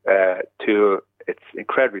leadership tool. It's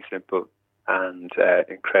incredibly simple and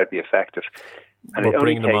incredibly effective. And we're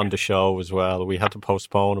bringing them on the show as well. We had to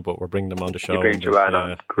postpone it, but we're bringing them on the show. You bring Joanne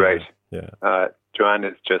on. Great. Yeah. Joanne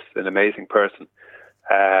is just an amazing person.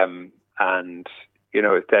 And,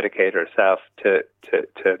 has dedicated herself to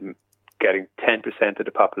getting 10% of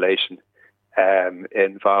the population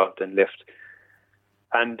involved in Lift.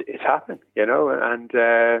 And it's happening, and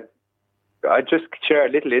I just share a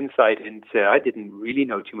little insight into, I didn't really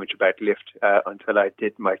know too much about lift until I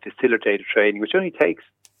did my facilitator training, which only takes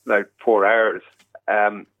about 4 hours.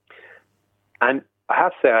 And I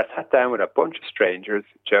have to say, I sat down with a bunch of strangers,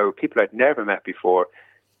 Joe, people I'd never met before.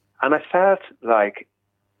 And I felt like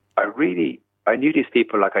I knew these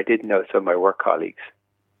people like I didn't know some of my work colleagues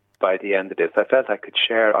by the end of this. I felt I could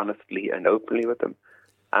share honestly and openly with them.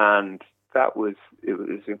 And it was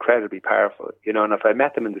incredibly powerful, and if I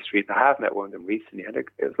met them in the street, and I have met one of them recently, and it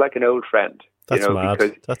was like an old friend. That's mad.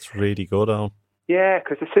 Because, that's really good, Alan. Yeah,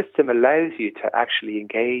 because the system allows you to actually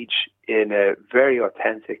engage in a very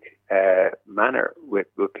authentic manner with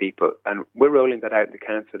people. And we're rolling that out in the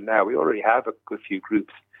council now. We already have a good few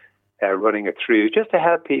groups running it through just to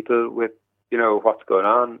help people with, what's going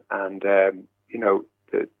on and, the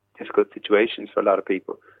difficult situations for a lot of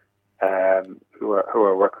people. Who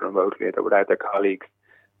are working remotely, that without their colleagues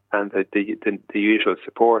and the usual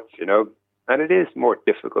supports, and it is more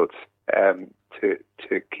difficult to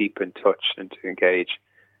keep in touch and to engage.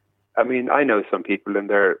 I mean, I know some people and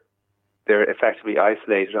they're effectively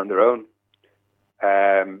isolated on their own,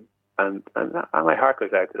 and my heart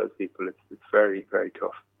goes out to those people. It's very, very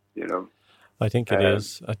tough, I think it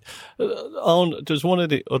is. There's one of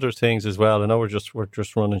the other things as well. I know we're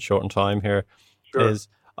just running short on time here. Sure. Is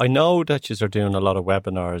I know that you are doing a lot of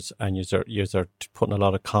webinars and you are putting a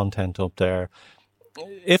lot of content up there.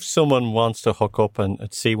 If someone wants to hook up and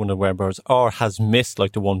see one of the webinars or has missed,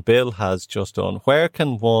 like the one Bill has just done, where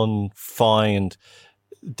can one find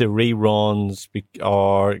the reruns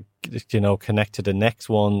or, connect to the next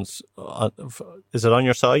ones? Is it on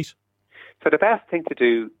your site? So the best thing to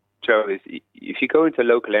do, Joe, is if you go into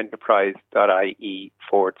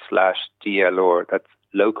localenterprise.ie/DLR, that's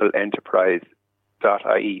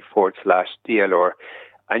localenterprise.ie/DLR,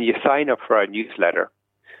 and you sign up for our newsletter,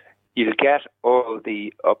 you'll get all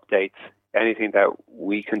the updates, anything that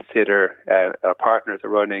we consider our partners are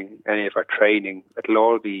running, any of our training. It'll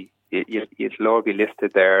all be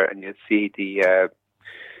listed there, and you'll see you'll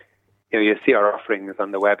see our offerings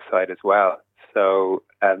on the website as well. So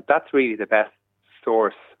that's really the best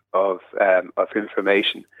source of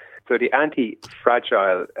information. So the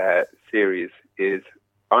Anti-Fragile series is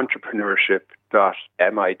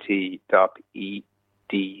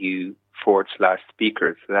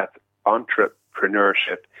entrepreneurship.mit.edu/speakers. So that's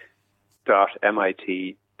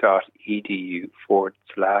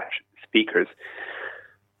entrepreneurship.mit.edu/speakers.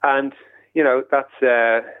 And, that's,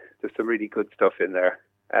 there's some really good stuff in there.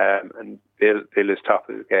 And Bill is top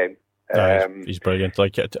of the game. He's brilliant.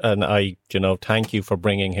 And I, thank you for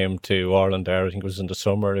bringing him to Ireland there. I think it was in the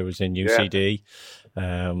summer. It was in UCD.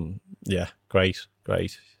 Great.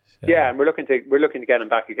 Yeah, and we're looking to get him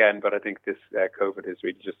back again. But I think this COVID has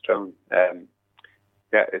really just thrown,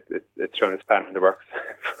 it's thrown a spanner in the works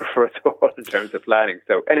for us all in terms of planning.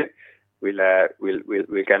 So anyway,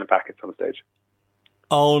 we'll get him back at some stage.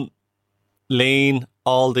 On Lean,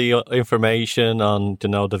 all the information on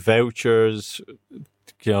the vouchers.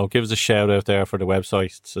 Give us a shout out there for the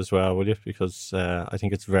websites as well, will you? Because I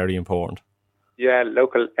think it's very important. Yeah,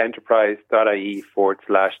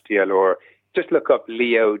 localenterprise.ie/DLR. Just look up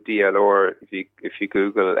Leo DLR if you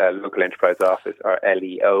Google local enterprise office or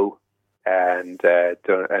LEO and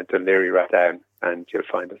Dún Laoghaire Rathdown, and you'll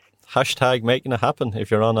find us. Hashtag making it happen.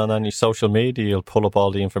 If you're on any social media, you'll pull up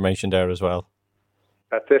all the information there as well.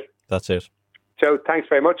 That's it. Joe, thanks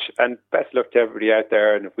very much, and best luck to everybody out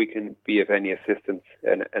there. And if we can be of any assistance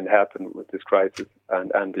in helping with this crisis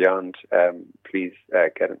and beyond, please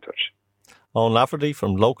get in touch. Owen Lafferty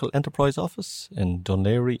from Local Enterprise Office in Dún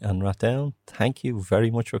Laoghaire and Rathdown. Thank you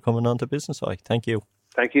very much for coming on to Business Eye. Thank you.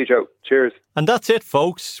 Thank you, Joe. Cheers. And that's it,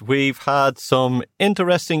 folks. We've had some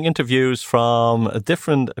interesting interviews from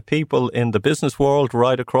different people in the business world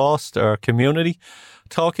right across our community,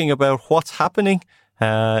 talking about what's happening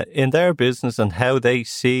in their business and how they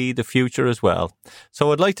see the future as well.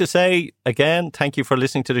 So I'd like to say again, thank you for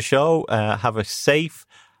listening to the show. Have a safe,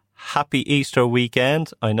 happy Easter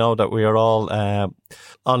weekend. I know that we are all on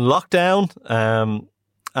lockdown,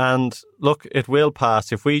 and look, it will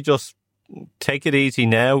pass. If we just take it easy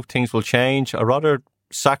now, things will change. I'd rather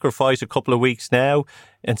sacrifice a couple of weeks now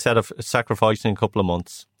instead of sacrificing a couple of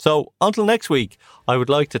months. So until next week, I would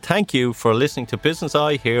like to thank you for listening to Business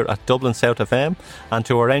Eye here at Dublin South FM, and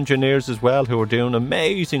to our engineers as well, who are doing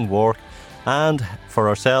amazing work, and for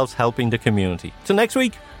ourselves helping the community. Till next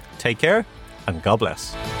week, take care and God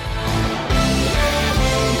bless.